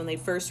box, when they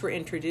first were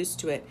introduced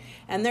to it.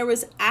 And there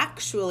was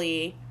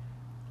actually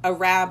a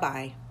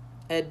rabbi,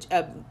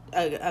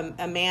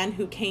 a man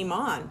who came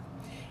on,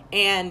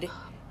 and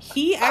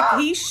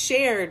he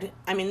shared,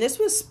 I mean, this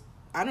was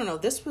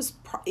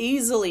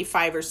easily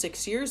 5 or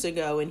 6 years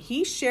ago, and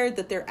he shared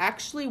that there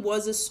actually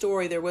was a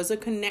story, there was a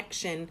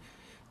connection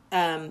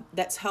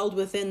that's held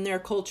within their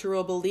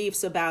cultural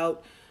beliefs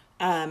about,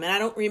 and I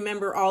don't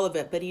remember all of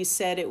it, but he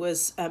said it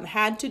was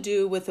had to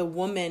do with a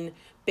woman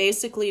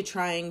basically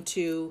trying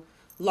to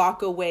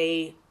lock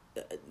away,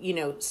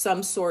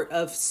 some sort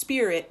of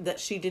spirit that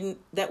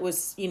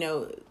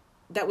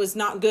was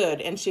not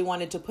good, and she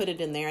wanted to put it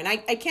in there. And I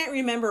can't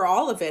remember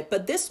all of it,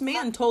 but this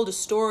man told a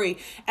story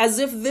as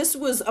if this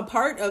was a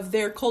part of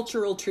their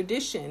cultural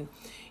tradition.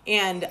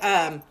 And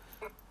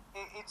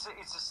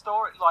it's a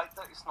story, like,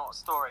 it's not a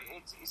story,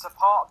 it's a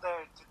part of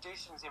their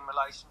traditions in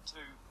relation to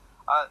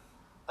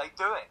they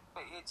do it.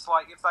 It's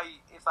like if they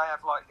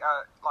have like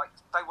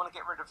they want to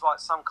get rid of like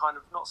some kind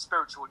of, not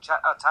spiritual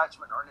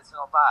attachment or anything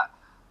like that,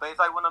 but if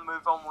they want to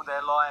move on with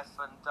their life,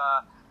 and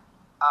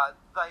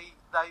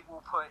they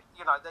will put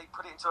they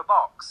put it into a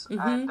box,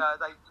 and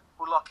they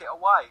will lock it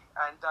away,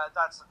 and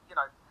that's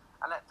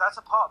that's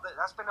a part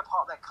that's been a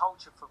part of their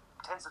culture for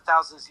tens of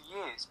thousands of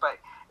years. But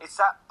it's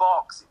that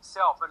box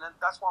itself, and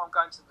that's why I'm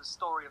going to the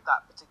story of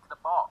that particular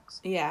box.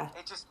 Yeah,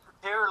 it just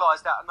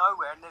materialised out of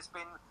nowhere, and there's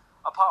been,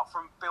 apart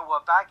from Bilbo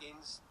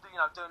Baggins,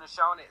 doing a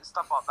show on it and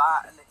stuff like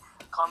that, and it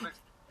kind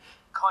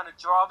of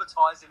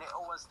dramatising it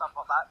all and stuff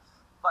like that.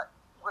 But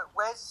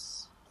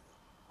where's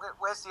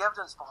the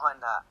evidence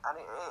behind that? And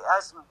it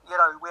hasn't,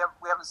 we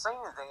haven't seen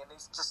anything, and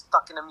it's just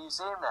stuck in a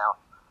museum now.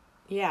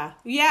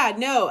 Yeah,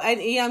 no,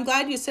 I'm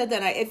glad you said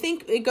that. I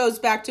think it goes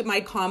back to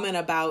my comment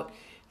about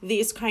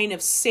these kind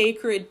of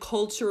sacred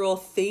cultural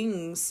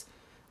things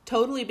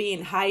totally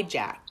being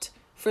hijacked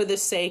for the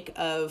sake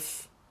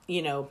of,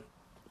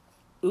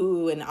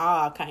 ooh and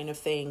ah kind of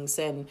things.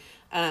 And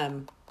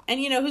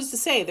who's to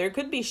say, there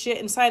could be shit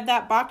inside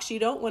that box you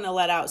don't want to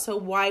let out. So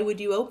why would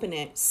you open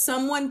it?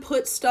 Someone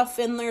put stuff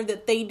in there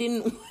that they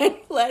didn't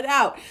let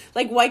out.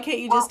 Like, why can't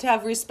you just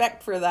have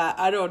respect for that?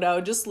 I don't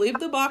know. Just leave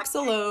the box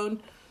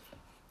alone.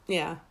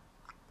 Yeah.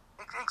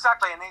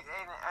 Exactly. And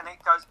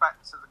it goes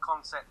back to the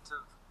concept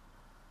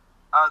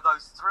of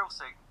those thrill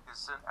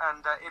seekers.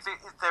 And if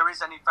there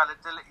is any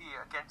validity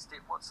against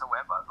it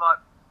whatsoever, like,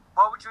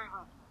 why would you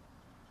even,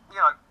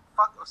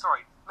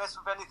 mess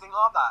with anything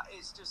like that?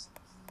 It's just,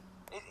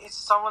 it's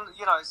someone,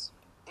 it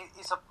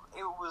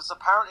was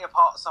apparently a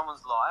part of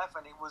someone's life,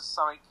 and it was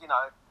something,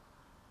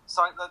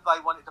 something that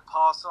they wanted to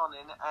pass on,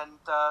 and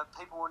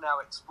people were now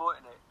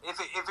exploiting it.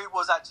 If it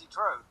was actually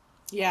true.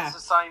 Yeah. It's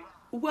the same.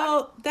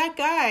 Well, that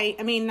guy,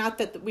 not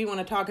that we want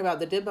to talk about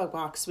the Dybbuk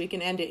box, we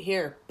can end it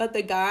here, but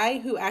the guy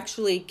who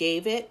actually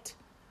gave it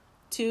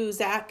to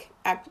Zach,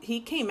 he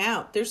came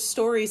out. There's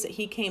stories that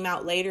he came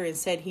out later and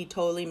said he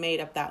totally made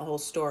up that whole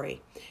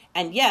story.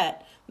 And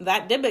yet,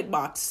 that Dybbuk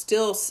box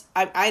still,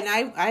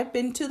 I've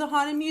been to the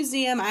Haunted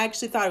Museum. I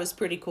actually thought it was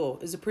pretty cool.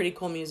 It was a pretty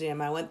cool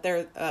museum. I went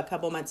there a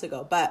couple months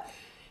ago, but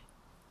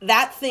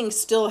that thing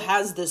still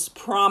has this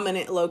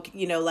prominent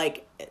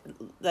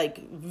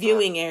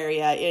viewing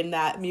area in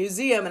that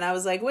museum. And I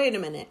was like, wait a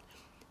minute,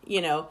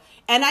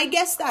 and I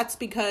guess that's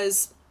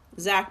because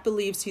Zach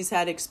believes he's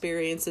had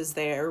experiences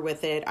there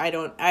with it. I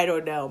don't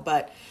know,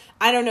 but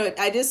I don't know.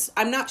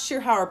 I'm not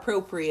sure how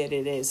appropriate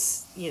it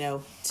is,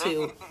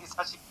 to. It's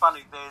actually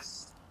funny.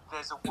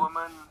 There's a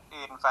woman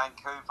in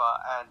Vancouver,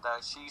 and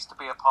she used to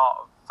be a part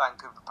of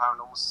Vancouver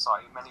Paranormal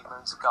Society many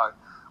moons ago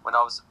when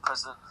I was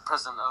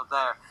president of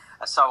there.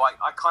 And so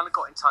I kind of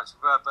got in touch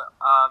with her, but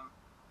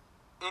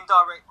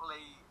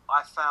indirectly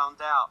I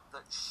found out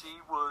that she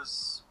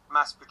was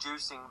mass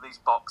producing these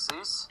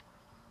boxes,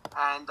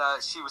 and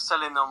she was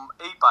selling them on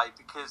eBay,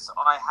 because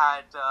I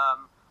had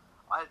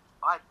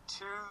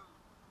two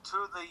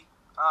of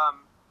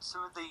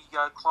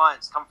the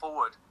clients come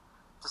forward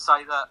to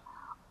say that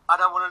I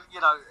don't want to,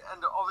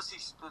 and obviously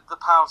the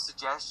power of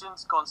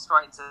suggestion's gone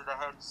straight into their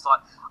head. It's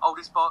like, oh,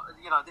 this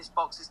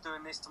box is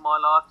doing this to my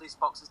life, this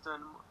box is doing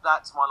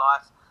that to my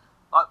life.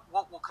 Like,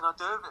 what can I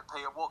do with it,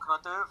 Peter? What can I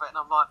do with it? And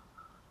I'm like,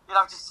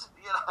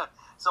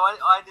 so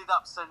I ended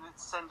up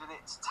sending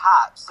it to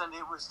Taps, and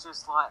it was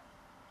just like,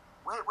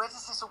 where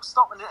does this all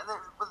stop?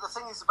 But the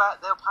thing is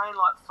about, they're paying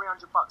like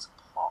 $300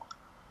 a pop.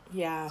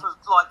 Yeah. For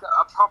like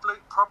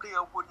probably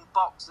a wooden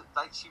box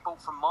that she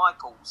bought from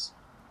Michael's,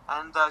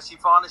 and she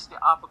varnished it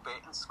up a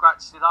bit and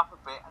scratched it up a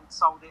bit and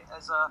sold it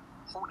as a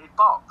haunted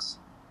box.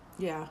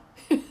 Yeah.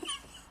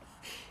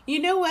 You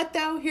know what,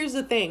 though? Here's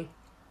the thing.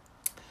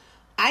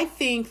 I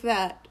think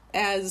that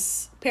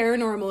as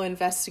paranormal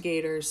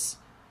investigators,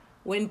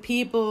 when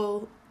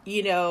people,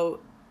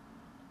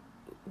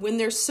 when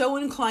they're so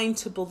inclined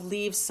to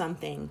believe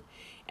something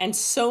and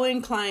so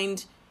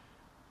inclined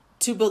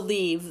to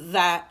believe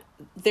that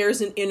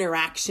there's an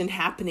interaction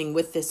happening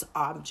with this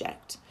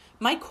object,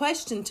 my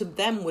question to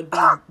them would be,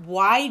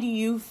 why do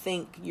you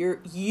think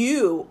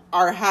you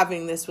are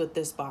having this with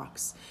this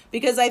box?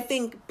 Because I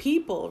think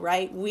people,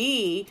 right?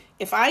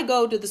 If I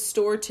go to the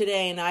store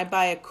today and I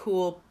buy a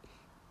cool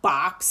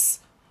box,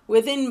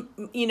 within,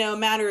 a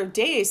matter of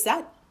days,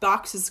 that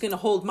box is going to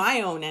hold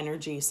my own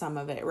energy, some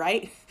of it,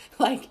 right?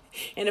 And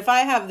if I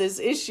have this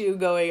issue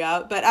going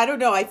out, but I don't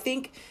know, I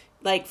think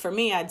like for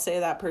me, I'd say to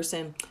that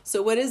person,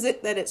 so what is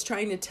it that it's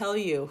trying to tell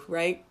you,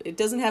 right? It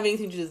doesn't have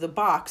anything to do with the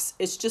box.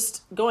 It's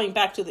just going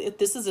back to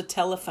this is a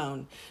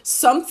telephone.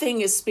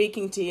 Something is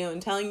speaking to you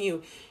and telling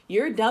you,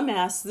 you're a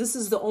dumbass. This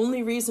is the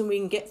only reason we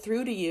can get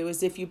through to you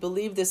is if you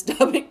believe this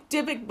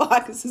Dybbuk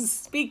box is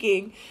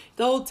speaking.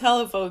 The whole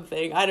telephone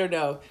thing, I don't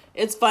know.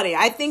 It's funny.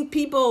 I think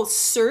people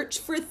search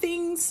for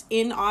things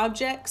in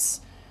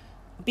objects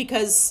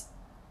because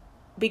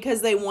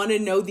they want to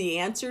know the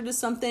answer to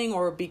something,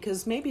 or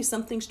because maybe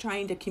something's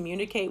trying to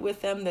communicate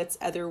with them that's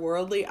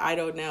otherworldly. I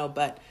don't know,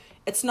 but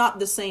it's not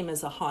the same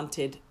as a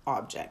haunted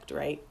object,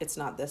 right? It's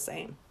not the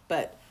same,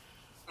 but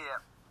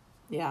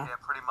yeah,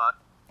 pretty much.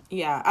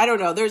 Yeah, I don't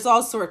know. There's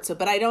all sorts of,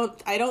 but I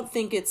don't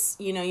think it's,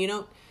 you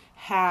don't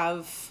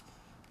have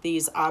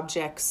these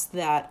objects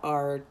that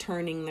are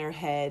turning their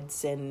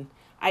heads, and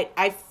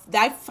I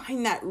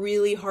find that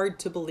really hard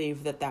to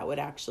believe that would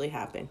actually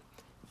happen.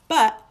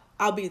 But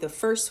I'll be the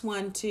first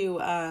one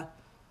to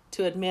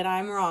admit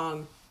I'm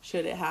wrong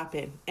should it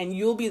happen. And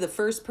you'll be the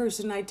first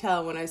person I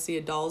tell when I see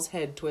a doll's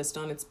head twist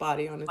on its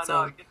body on its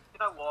own. You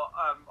know what?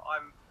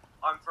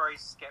 I'm very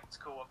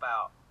skeptical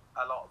about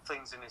a lot of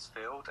things in this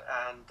field,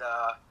 and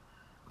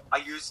I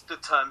use the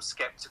term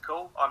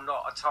skeptical. I'm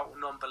not a total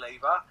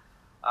non-believer.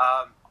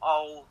 I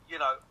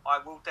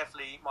will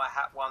definitely eat my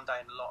hat one day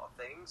in a lot of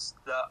things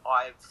that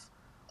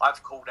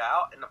I've called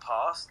out in the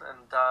past,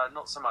 and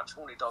not so much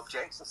haunted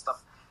objects and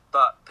stuff,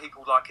 but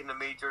people like in the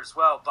media as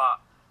well. But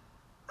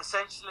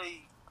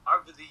essentially,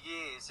 over the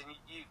years, and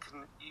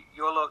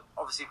you'll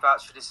obviously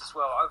vouch for this as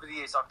well, over the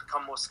years I've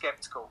become more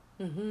skeptical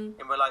in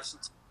relation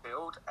to the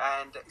field,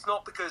 and it's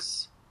not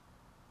because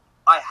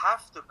I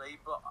have to be,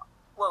 but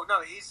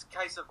it is a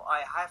case of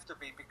I have to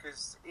be,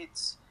 because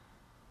it's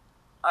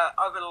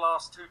over the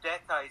last 2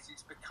 decades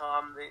it's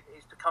become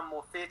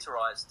more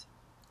theaterized.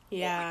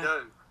 Yeah. What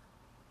we do.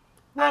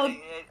 Well, and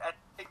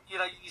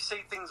you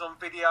see things on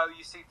video,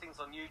 you see things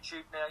on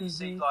YouTube now, you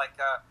see like,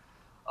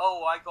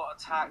 I got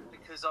attacked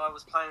because I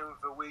was playing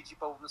with a Ouija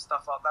board and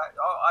stuff like that.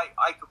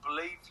 I could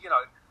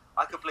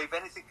believe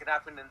anything could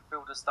happen in the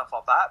field and stuff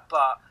like that,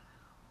 but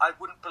I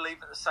wouldn't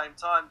believe at the same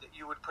time that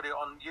you would put it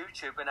on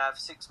YouTube and have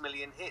 6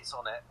 million hits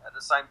on it at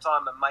the same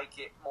time and make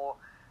it more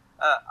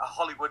a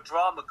Hollywood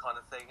drama kind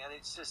of thing. And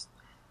it's just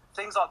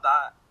things like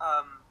that.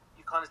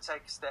 You kind of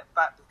take a step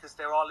back, because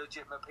there are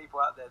legitimate people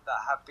out there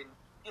that have been,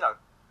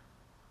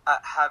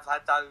 have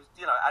had those,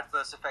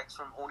 adverse effects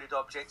from haunted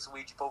objects,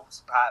 Ouija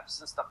boards perhaps,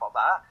 and stuff like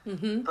that.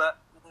 Mm-hmm. But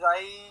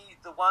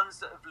the ones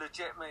that have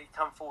legitimately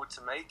come forward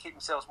to me, keep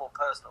themselves more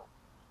personal.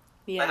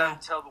 Yeah. They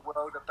don't tell the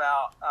world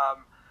about,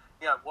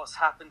 what's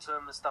happened to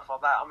them and stuff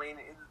like that. I mean,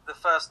 the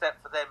first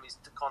step for them is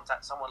to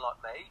contact someone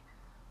like me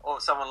or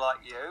someone like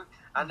you.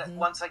 And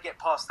once they get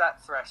past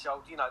that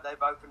threshold,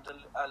 they've opened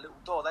a little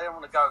door. They don't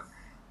want to go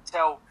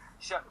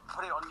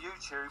put it on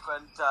YouTube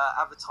and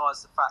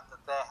advertise the fact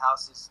that their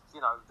house is,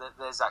 that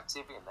there's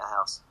activity in their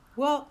house.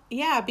 Well,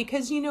 yeah,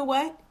 because you know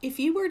what? If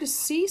you were to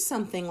see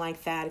something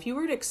like that, if you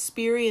were to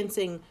experience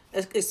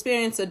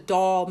a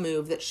doll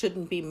move that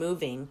shouldn't be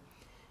moving,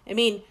 I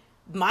mean,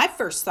 my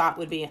first thought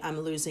would be,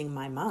 I'm losing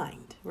my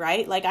mind,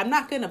 right? Like, I'm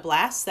not going to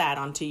blast that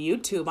onto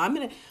YouTube. I'm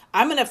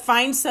going to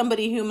find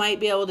somebody who might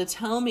be able to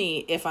tell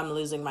me if I'm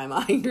losing my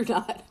mind or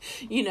not,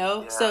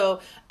 Yeah.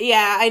 So,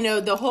 yeah, I know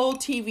the whole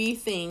TV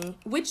thing,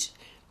 which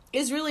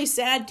is really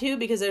sad too,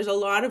 because there's a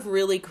lot of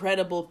really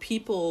credible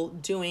people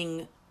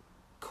doing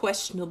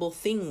questionable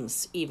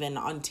things even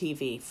on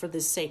TV for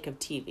the sake of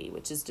TV,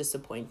 which is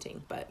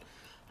disappointing. But,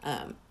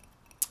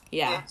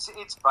 yeah.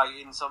 It's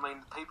ratings. I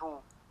mean,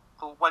 people...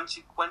 Once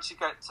you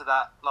get to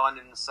that line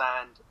in the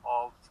sand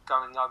of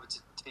going over to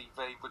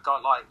TV, we've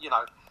got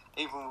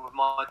even with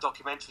my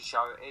documentary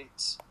show,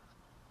 it's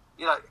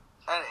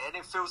and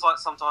it feels like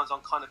sometimes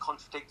I'm kind of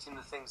contradicting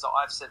the things that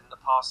I've said in the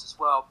past as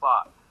well.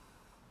 But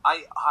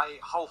I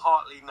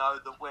wholeheartedly know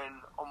that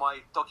when on my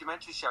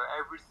documentary show,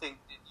 everything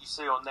that you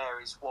see on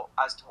there is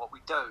as to what we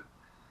do.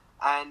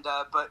 And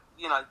but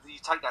you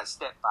take that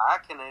step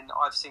back, and then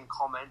I've seen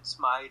comments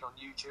made on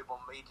YouTube, on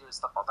media and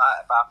stuff like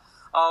that about,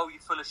 oh,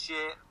 you're full of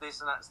shit, this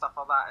and that and stuff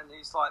like that. And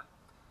it's like,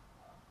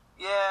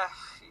 yeah,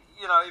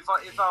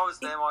 if I was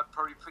them, I'd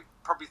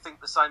probably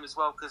think the same as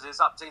well, because there's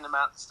upteen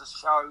amounts of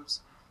shows,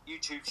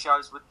 YouTube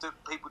shows with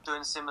people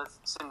doing similar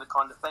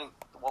kind of thing.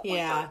 What we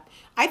do.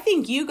 I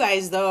think you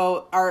guys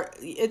though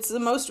it's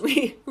the most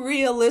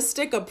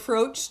realistic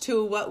approach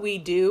to what we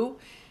do,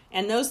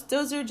 and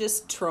those are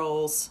just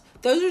trolls.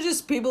 Those are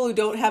just people who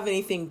don't have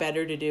anything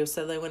better to do,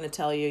 so they want to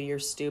tell you you're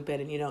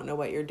stupid and you don't know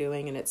what you're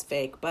doing and it's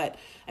fake. But,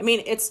 I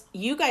mean, it's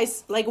you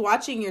guys, like,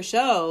 watching your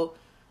show,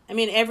 I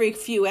mean, every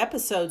few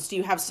episodes, do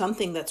you have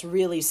something that's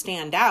really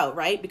stand out,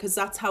 right? Because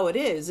that's how it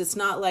is. It's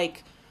not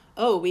like,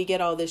 oh, we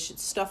get all this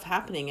stuff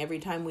happening every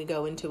time we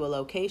go into a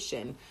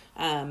location.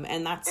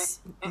 And that's...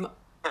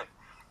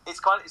 It's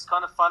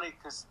kind of funny,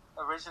 because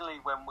originally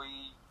when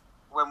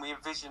we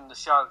envisioned the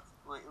show,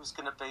 it was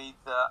going to be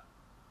that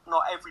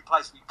not every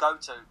place we go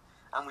to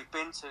and we've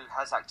been to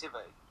has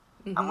activity,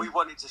 and we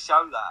wanted to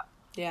show that.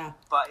 Yeah.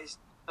 But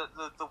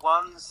the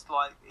ones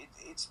like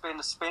it's been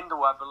a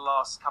spindle over the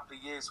last couple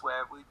of years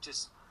where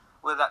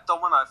with that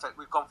domino effect,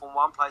 we've gone from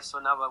one place to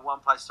another,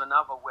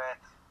 where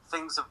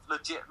things have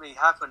legitimately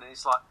happened, and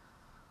it's like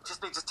we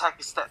just need to take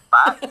a step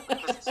back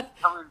because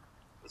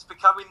it's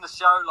becoming the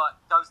show like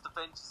Ghost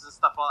Adventures and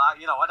stuff like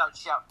that. I don't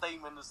shout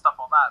demon and stuff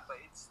like that, but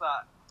it's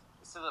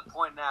to the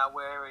point now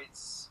where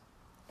it's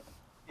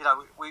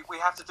we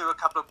have to do a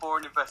couple of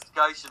boring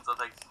investigations, I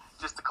think,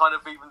 just to kind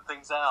of even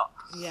things out.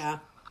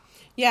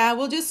 Yeah,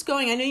 well, just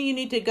going, I know you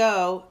need to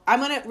go. I'm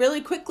going to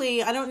really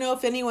quickly, I don't know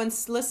if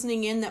anyone's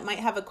listening in that might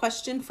have a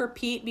question for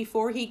Pete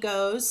before he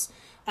goes.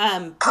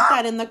 Put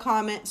that in the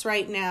comments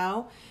right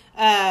now.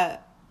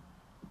 But,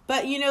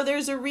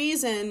 there's a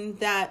reason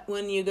that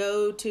when you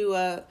go to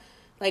a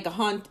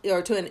haunt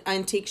or to an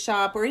antique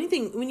shop or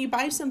anything, when you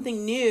buy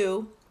something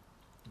new,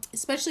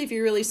 especially if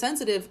you're really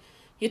sensitive,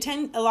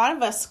 a lot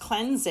of us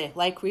cleanse it.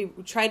 Like we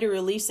try to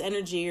release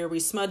energy or we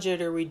smudge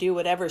it or we do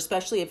whatever,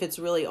 especially if it's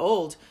really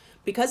old,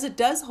 because it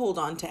does hold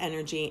on to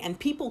energy and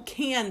people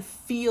can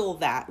feel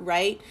that,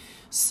 right?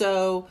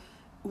 So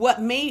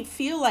what may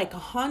feel like a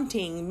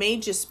haunting may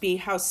just be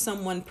how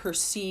someone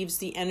perceives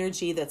the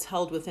energy that's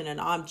held within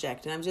an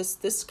object. And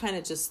this kind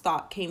of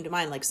thought came to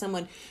mind, like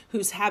someone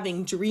who's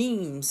having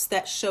dreams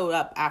that showed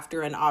up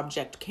after an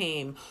object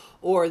came,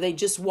 or they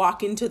just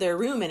walk into their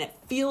room and it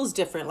feels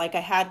different, like I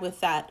had with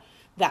that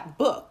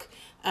book.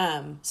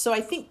 So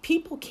I think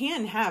people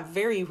can have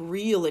very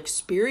real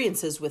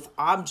experiences with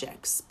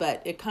objects,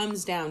 but it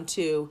comes down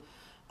to,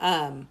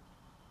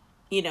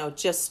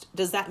 just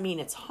does that mean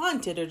it's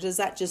haunted, or does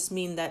that just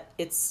mean that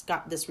it's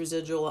got this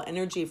residual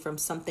energy from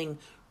something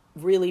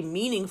really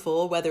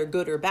meaningful, whether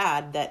good or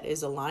bad, that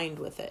is aligned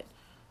with it?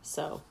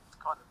 So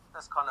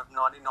that's kind of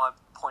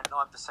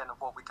 99.9% of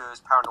what we do as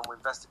paranormal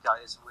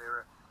investigators.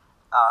 We're,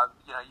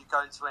 you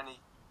go into any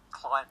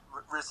client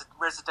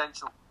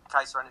residential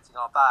case or anything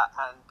like that,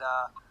 and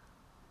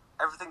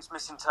everything's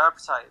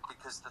misinterpreted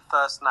because the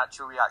first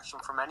natural reaction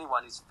from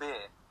anyone is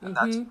fear, and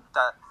that's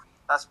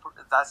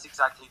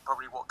exactly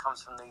probably what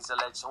comes from these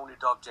alleged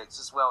haunted objects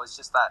as well. It's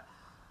just that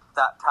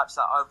perhaps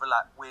that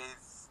overlap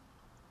with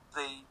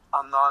the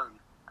unknown,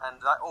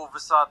 and that all of a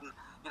sudden,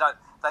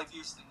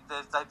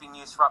 they've been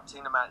used for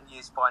umpteen amount of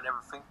years buying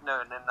everything new,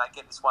 and then they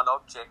get this one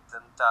object,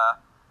 and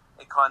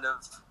it kind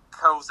of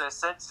curls their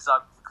senses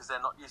over because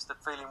they're not used to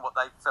feeling what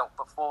they felt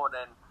before.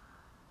 Then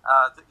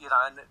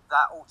and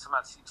that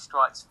automatically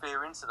strikes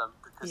fear into them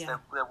because they're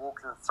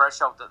walking a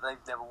threshold that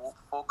they've never walked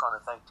before, kind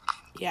of thing.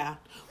 Yeah.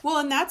 Well,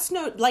 and that's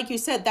like you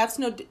said, that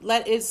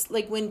is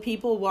like when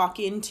people walk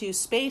into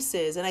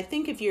spaces. And I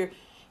think if you're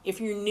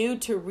new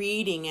to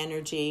reading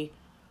energy,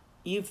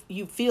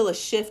 you feel a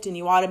shift and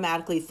you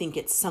automatically think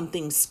it's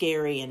something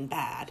scary and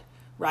bad,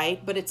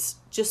 right? But it's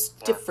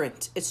just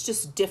different. It's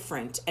just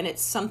different. And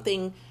it's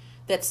something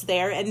that's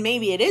there, and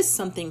maybe it is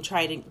something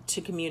trying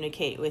to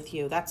communicate with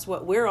you. That's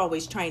what we're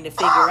always trying to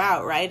figure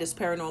out, right, as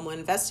paranormal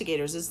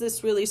investigators. Is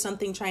this really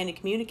something trying to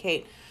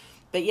communicate?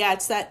 But yeah,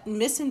 it's that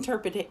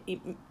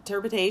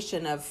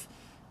misinterpretation of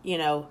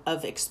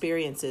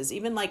experiences.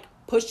 Even like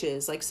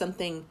pushes, like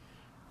something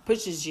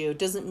pushes you,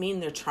 doesn't mean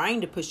they're trying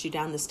to push you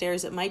down the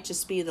stairs. It might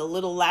just be the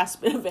little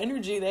last bit of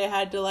energy they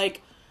had to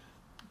like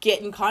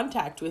get in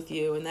contact with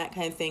you and that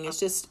kind of thing.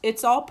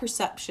 It's all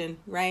perception,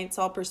 right? It's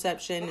all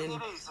perception. It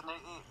is, and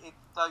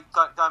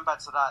going back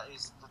to that,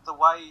 is the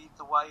way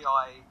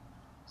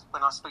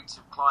when I speak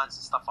to clients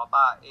and stuff like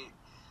that,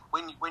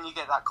 when you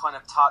get that kind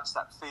of touch,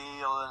 that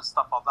feel and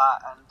stuff like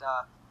that, and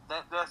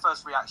their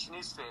first reaction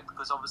is fear,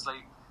 because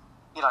obviously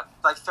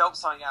they felt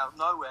something out of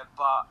nowhere.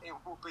 But it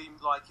would be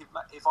like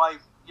if I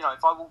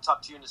walked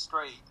up to you in the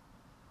street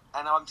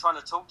and I'm trying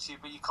to talk to you,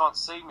 but you can't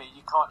see me,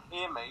 you can't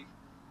hear me,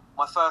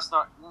 my first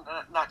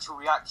natural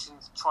reaction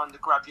is trying to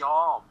grab your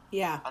arm.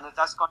 Yeah. And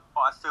that's kind of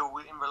what I feel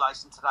in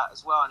relation to that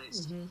as well. And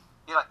it's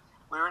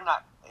we're in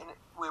that.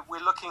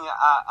 We're looking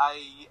at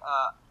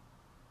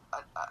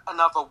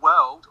another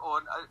world, or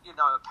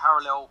a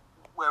parallel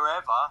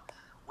wherever,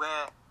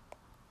 where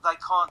they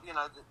can't.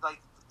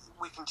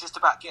 We can just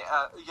about get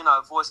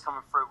a voice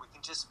coming through. We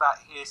can just about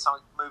hear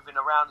something moving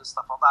around and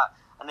stuff like that.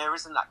 And there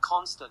isn't that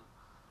constant.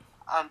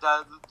 And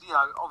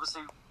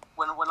obviously,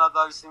 when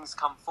those things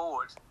come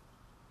forward,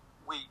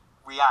 we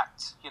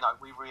react.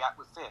 We react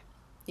with fear.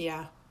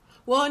 Yeah.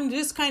 Well, and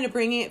just kind of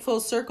bringing it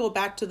full circle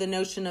back to the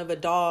notion of a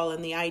doll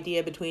and the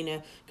idea between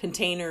a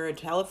container or a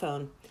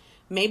telephone.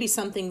 Maybe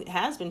something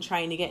has been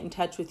trying to get in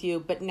touch with you,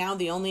 but now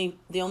the only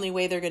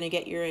way they're going to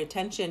get your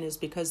attention is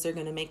because they're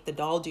going to make the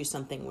doll do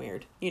something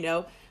weird.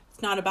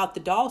 It's not about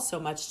the doll so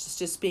much; it's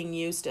just being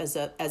used as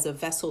a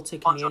vessel to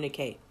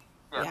communicate.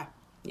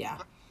 Yeah.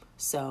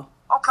 So.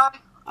 Okay.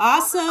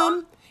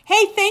 Awesome.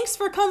 Hey, thanks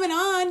for coming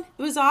on. It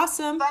was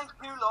awesome. Thank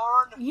you,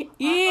 Lauren.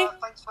 Yeah.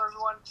 And, thanks for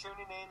everyone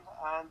tuning in,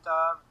 and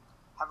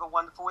have a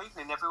wonderful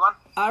evening, everyone.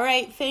 All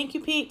right. Thank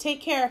you, Pete.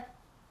 Take care.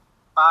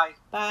 Bye.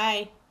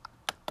 Bye.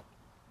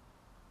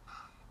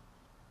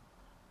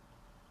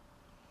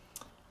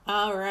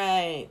 All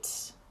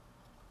right.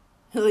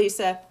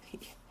 Lisa.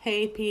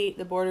 Hey, Pete.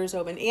 The border's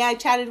open. Yeah, I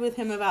chatted with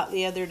him about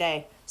the other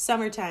day.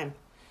 Summertime.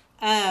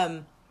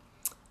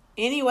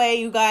 Anyway,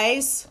 you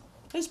guys,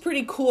 it was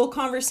pretty cool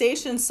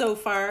conversation so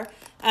far.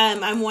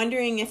 I'm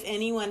wondering if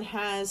anyone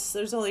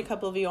there's only a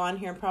couple of you on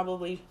here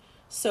probably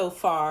so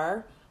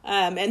far.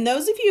 And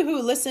those of you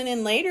who listen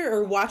in later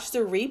or watch the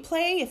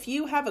replay, if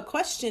you have a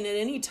question at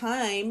any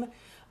time,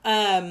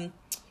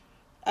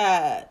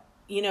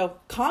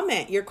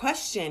 comment your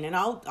question and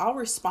I'll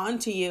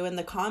respond to you in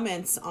the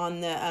comments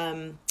on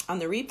the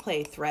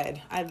replay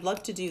thread. I'd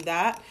love to do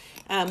that.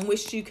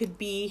 Wish you could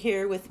be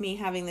here with me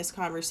having this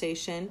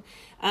conversation.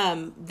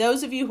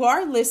 Those of you who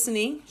are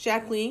listening,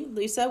 Jacqueline,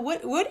 Lisa,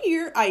 what are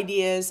your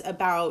ideas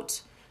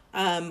about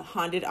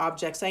haunted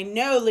objects? I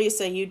know,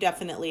 Lisa, you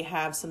definitely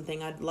have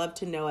something. I'd love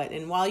to know it.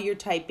 And while you're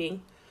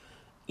typing,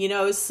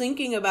 I was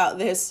thinking about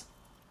this.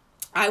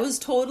 I was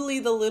totally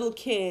the little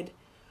kid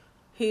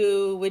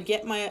who would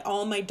get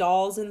all my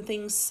dolls and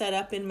things set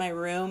up in my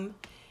room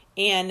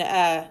and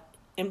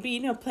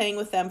be, playing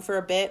with them for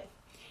a bit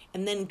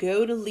and then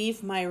go to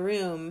leave my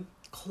room,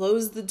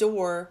 close the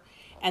door,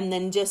 and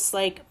then just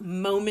like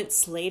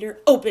moments later,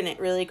 open it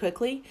really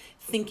quickly,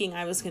 thinking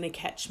I was going to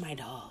catch my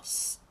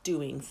dolls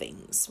doing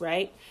things,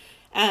 right?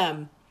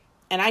 And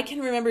I can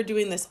remember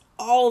doing this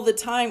all the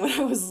time when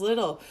I was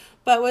little.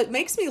 But what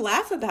makes me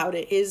laugh about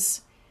it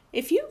is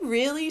if you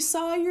really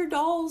saw your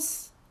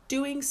dolls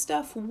doing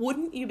stuff,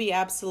 wouldn't you be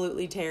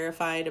absolutely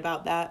terrified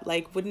about that?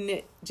 Like, wouldn't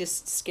it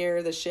just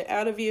scare the shit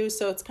out of you?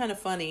 So it's kind of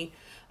funny.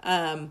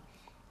 I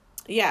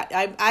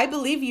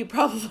believe you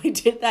probably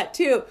did that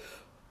too.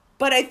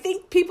 But I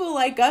think people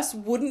like us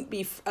wouldn't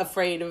be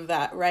afraid of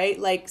that, right?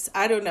 Like,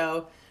 I don't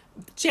know.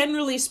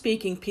 Generally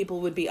speaking, people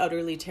would be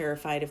utterly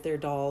terrified if their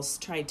dolls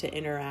tried to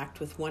interact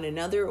with one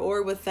another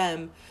or with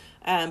them.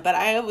 But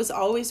I was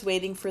always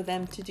waiting for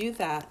them to do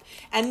that.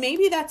 And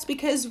maybe that's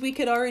because we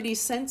could already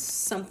sense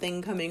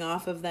something coming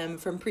off of them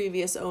from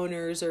previous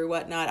owners or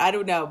whatnot. I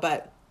don't know,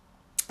 but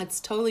it's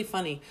totally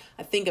funny.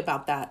 I think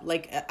about that.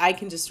 Like, I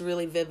can just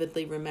really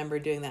vividly remember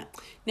doing that.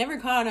 Never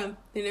caught them.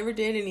 They never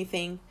did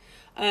anything.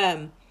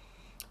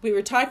 We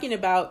were talking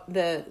about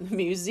the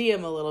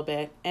museum a little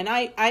bit, and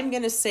I'm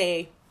going to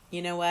say,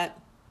 you know what?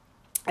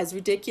 As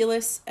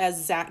ridiculous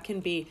as Zach can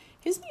be,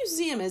 his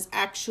museum is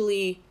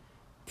actually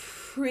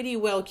pretty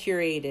well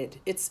curated.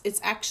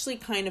 It's actually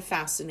kind of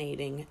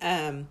fascinating.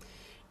 And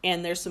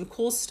there's some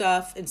cool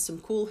stuff and some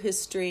cool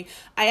history.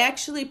 I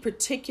actually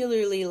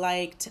particularly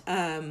liked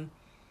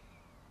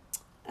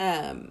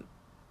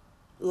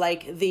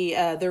like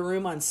the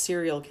room on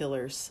serial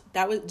killers.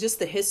 That was just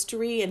the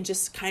history and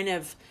just kind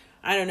of,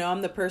 I don't know,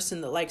 I'm the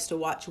person that likes to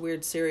watch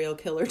weird serial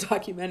killer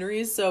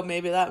documentaries, so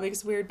maybe that makes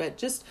it weird, but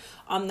just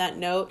on that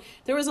note,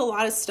 there was a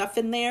lot of stuff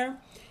in there,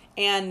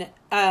 and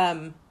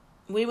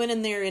we went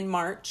in there in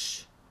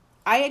March.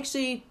 I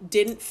actually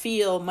didn't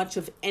feel much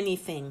of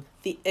anything,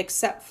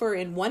 except for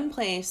in one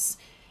place,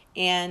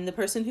 and the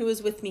person who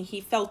was with me,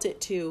 he felt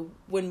it too,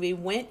 when we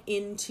went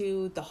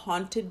into the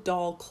haunted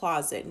doll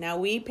closet. Now,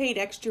 we paid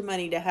extra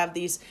money to have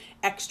these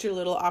extra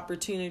little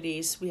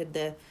opportunities. We had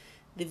the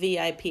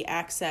VIP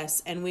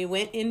access, and we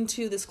went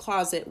into this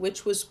closet,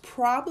 which was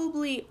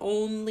probably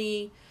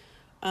only,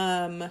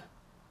 I'm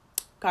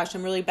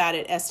really bad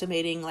at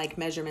estimating like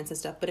measurements and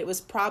stuff, but it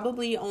was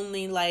probably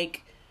only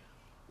like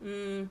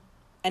an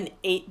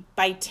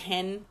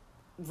 8x10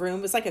 room.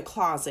 It was like a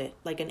closet,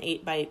 like an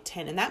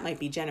 8x10, and that might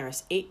be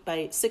generous.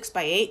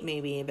 6x8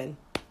 maybe even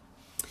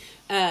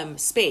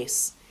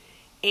space.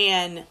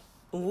 And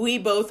we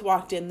both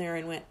walked in there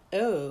and went,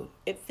 oh,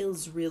 it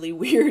feels really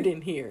weird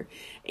in here.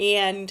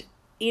 And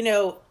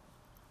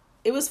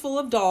it was full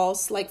of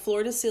dolls, like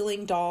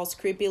floor-to-ceiling dolls,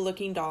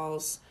 creepy-looking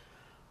dolls.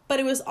 But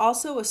it was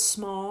also a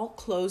small,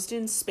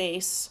 closed-in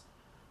space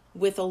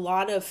with a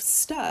lot of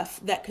stuff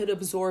that could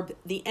absorb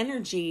the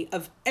energy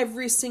of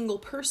every single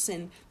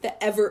person that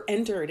ever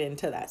entered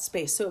into that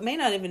space. So it may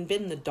not even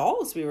been the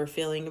dolls we were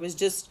feeling. It was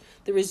just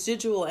the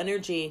residual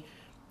energy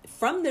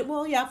from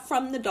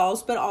the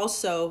dolls, but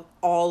also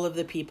all of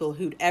the people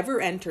who'd ever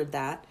entered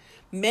that.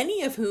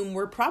 Many of whom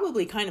were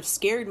probably kind of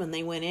scared when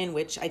they went in,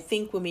 which I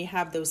think when we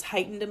have those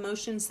heightened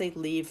emotions, they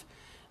leave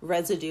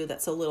residue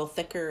that's a little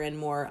thicker and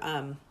more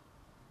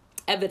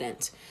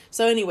evident.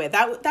 So anyway,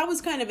 that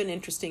was kind of an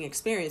interesting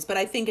experience. But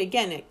I think,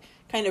 again, it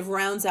kind of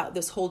rounds out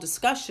this whole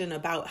discussion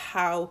about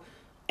how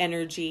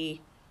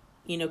energy,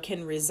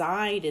 can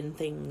reside in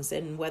things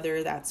and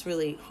whether that's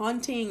really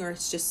haunting or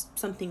it's just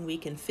something we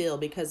can feel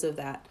because of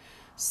that.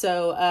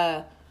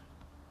 So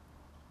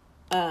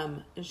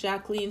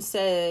Jacqueline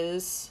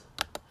says,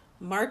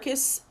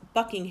 Marcus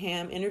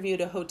Buckingham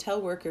interviewed a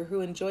hotel worker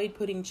who enjoyed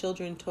putting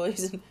children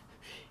toys in.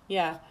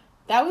 Yeah,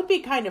 that would be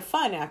kind of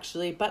fun,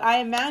 actually. But I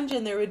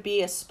imagine there would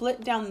be a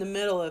split down the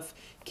middle of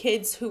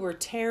kids who were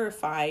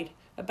terrified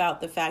about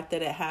the fact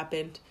that it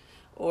happened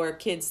or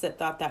kids that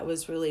thought that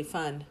was really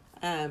fun.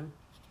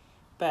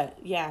 But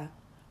yeah,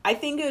 I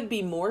think it would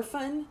be more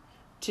fun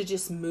to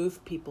just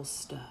move people's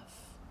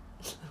stuff.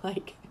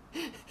 Like,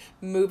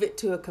 move it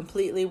to a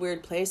completely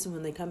weird place, and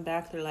when they come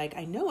back, they're like,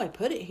 I know I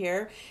put it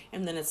here,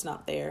 and then it's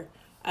not there.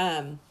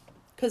 Because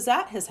because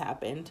that has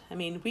happened. I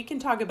mean, we can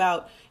talk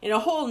about, in a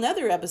whole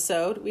nother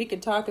episode, we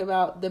could talk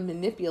about the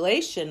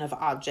manipulation of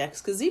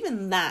objects, because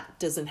even that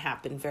doesn't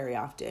happen very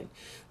often.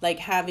 Like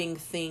having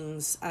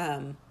things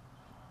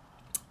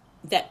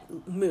that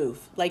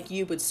move, like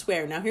you would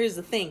swear. Now, here's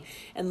the thing.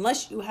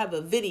 Unless you have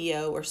a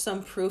video or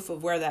some proof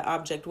of where that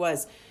object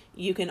was,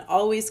 you can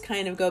always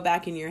kind of go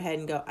back in your head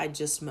and go, I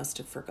just must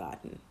have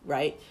forgotten,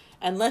 right?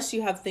 Unless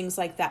you have things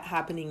like that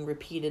happening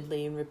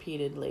repeatedly and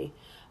repeatedly.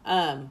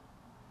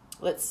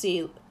 Let's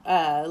see.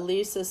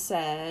 Lisa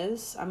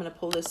says, I'm going to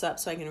pull this up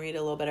so I can read it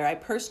a little better. I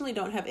personally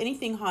don't have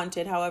anything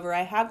haunted. However,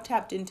 I have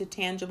tapped into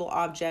tangible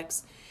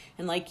objects.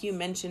 And like you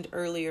mentioned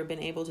earlier, been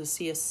able to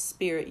see a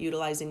spirit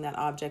utilizing that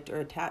object or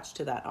attached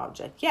to that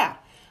object. Yeah,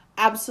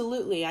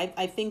 absolutely.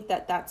 I think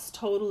that that's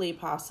totally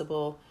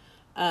possible.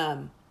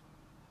 I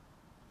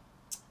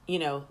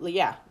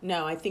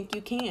think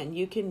you can.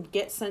 You can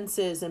get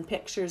senses and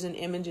pictures and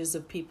images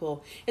of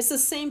people. It's the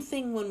same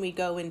thing when we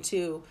go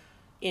into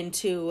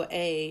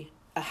a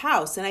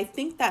house. And I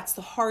think that's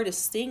the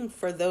hardest thing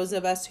for those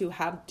of us who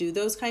do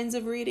those kinds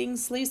of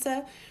readings,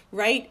 Lisa,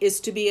 right? Is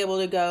to be able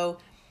to go,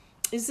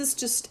 is this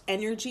just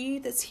energy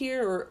that's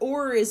here,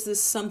 or is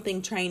this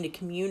something trying to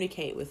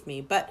communicate with me?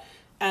 But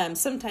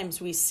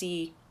sometimes we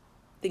see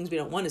things we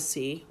don't want to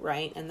see,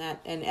 right?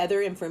 And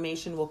other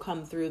information will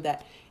come through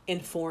that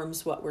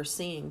informs what we're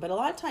seeing. But a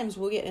lot of times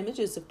we'll get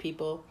images of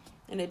people,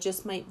 and it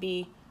just might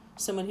be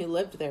someone who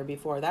lived there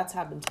before. That's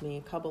happened to me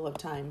a couple of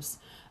times.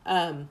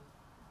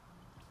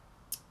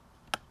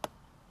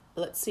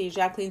 Let's see.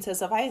 Jacqueline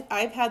says,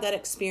 I've had that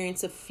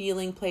experience of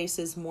feeling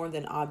places more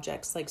than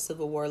objects, like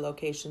Civil War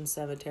locations,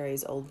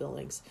 cemeteries, old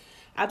buildings.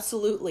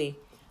 Absolutely.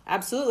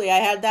 Absolutely. I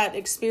had that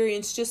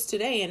experience just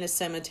today in a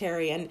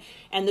cemetery.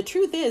 And the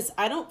truth is,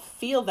 I don't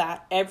feel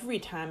that every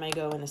time I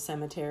go in a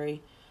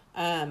cemetery.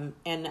 And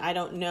I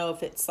don't know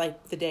if it's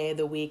like the day of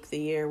the week, the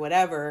year,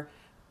 whatever.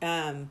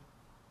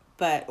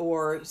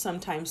 Or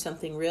sometimes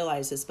something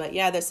realizes. But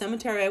yeah, the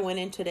cemetery I went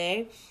in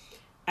today,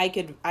 I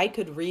could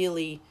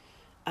really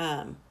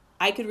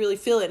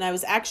feel it. And I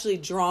was actually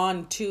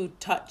drawn to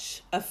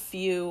touch a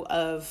few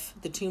of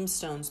the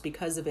tombstones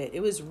because of it.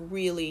 It was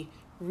really,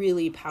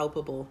 really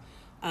palpable,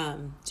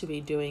 to be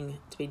doing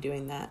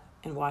that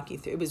and walking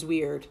through. It was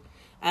weird.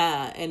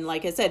 And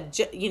like I said,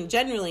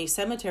 generally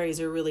cemeteries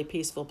are really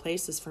peaceful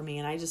places for me.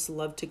 And I just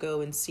love to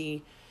go and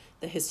see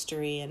the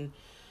history and,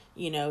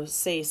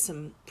 say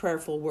some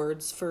prayerful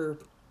words for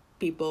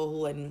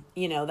people and,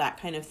 that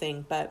kind of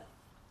thing. But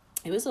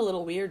it was a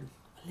little weird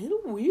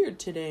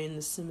today in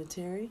the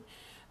cemetery.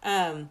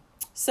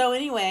 So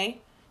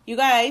anyway, you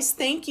guys,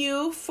 thank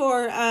you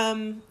for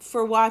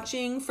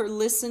watching, for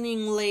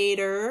listening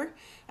later.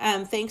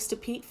 Thanks to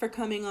Pete for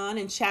coming on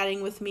and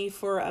chatting with me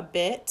for a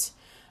bit.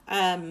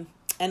 And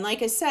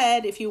like I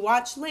said, if you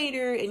watch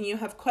later and you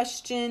have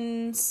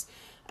questions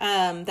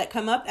that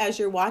come up as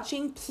you're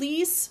watching,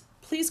 please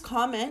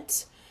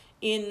comment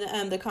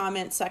in the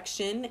comment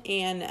section,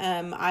 and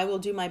I will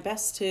do my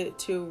best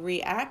to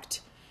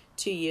react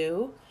to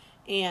you.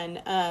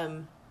 And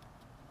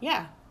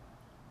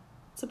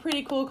it's a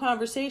pretty cool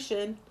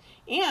conversation.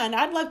 And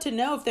I'd love to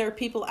know if there are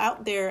people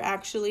out there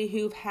actually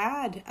who've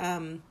had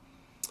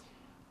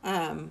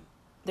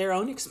their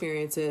own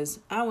experiences.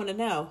 I want to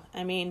know.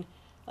 I mean,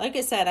 like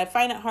I said, I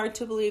find it hard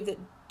to believe that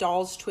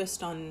dolls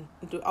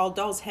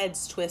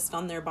heads twist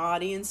on their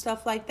body and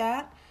stuff like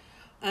that.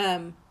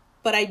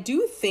 But I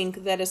do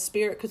think that a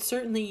spirit could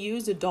certainly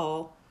use a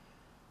doll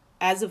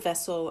as a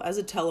vessel, as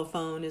a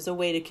telephone, as a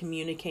way to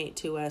communicate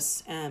to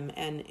us.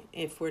 And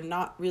if we're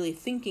not really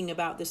thinking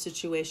about the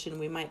situation,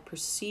 we might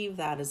perceive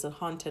that as a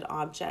haunted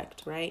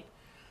object, right?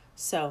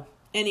 So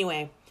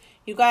anyway,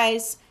 you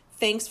guys,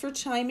 thanks for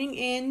chiming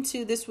in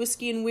to this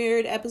Whiskey and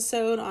Weird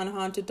episode on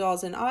haunted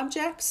dolls and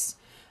objects.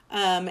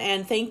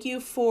 And thank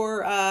you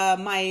for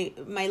my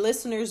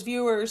listeners,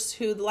 viewers,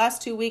 who the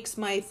last 2 weeks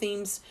my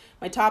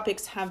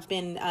topics have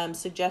been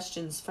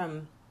suggestions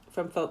from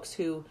folks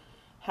who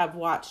have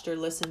watched or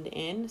listened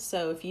in.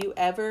 So if you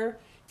ever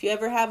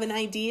have an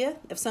idea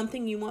of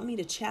something you want me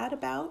to chat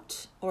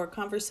about or a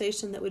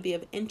conversation that would be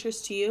of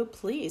interest to you,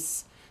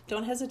 please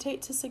don't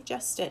hesitate to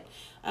suggest it.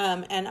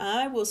 And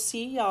I will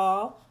see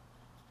y'all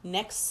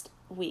next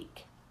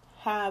week.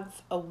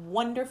 Have a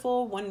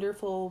wonderful,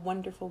 wonderful,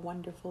 wonderful,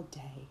 wonderful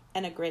day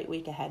and a great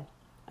week ahead.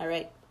 All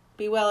right.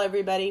 Be well,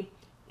 everybody,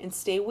 and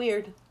stay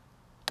weird.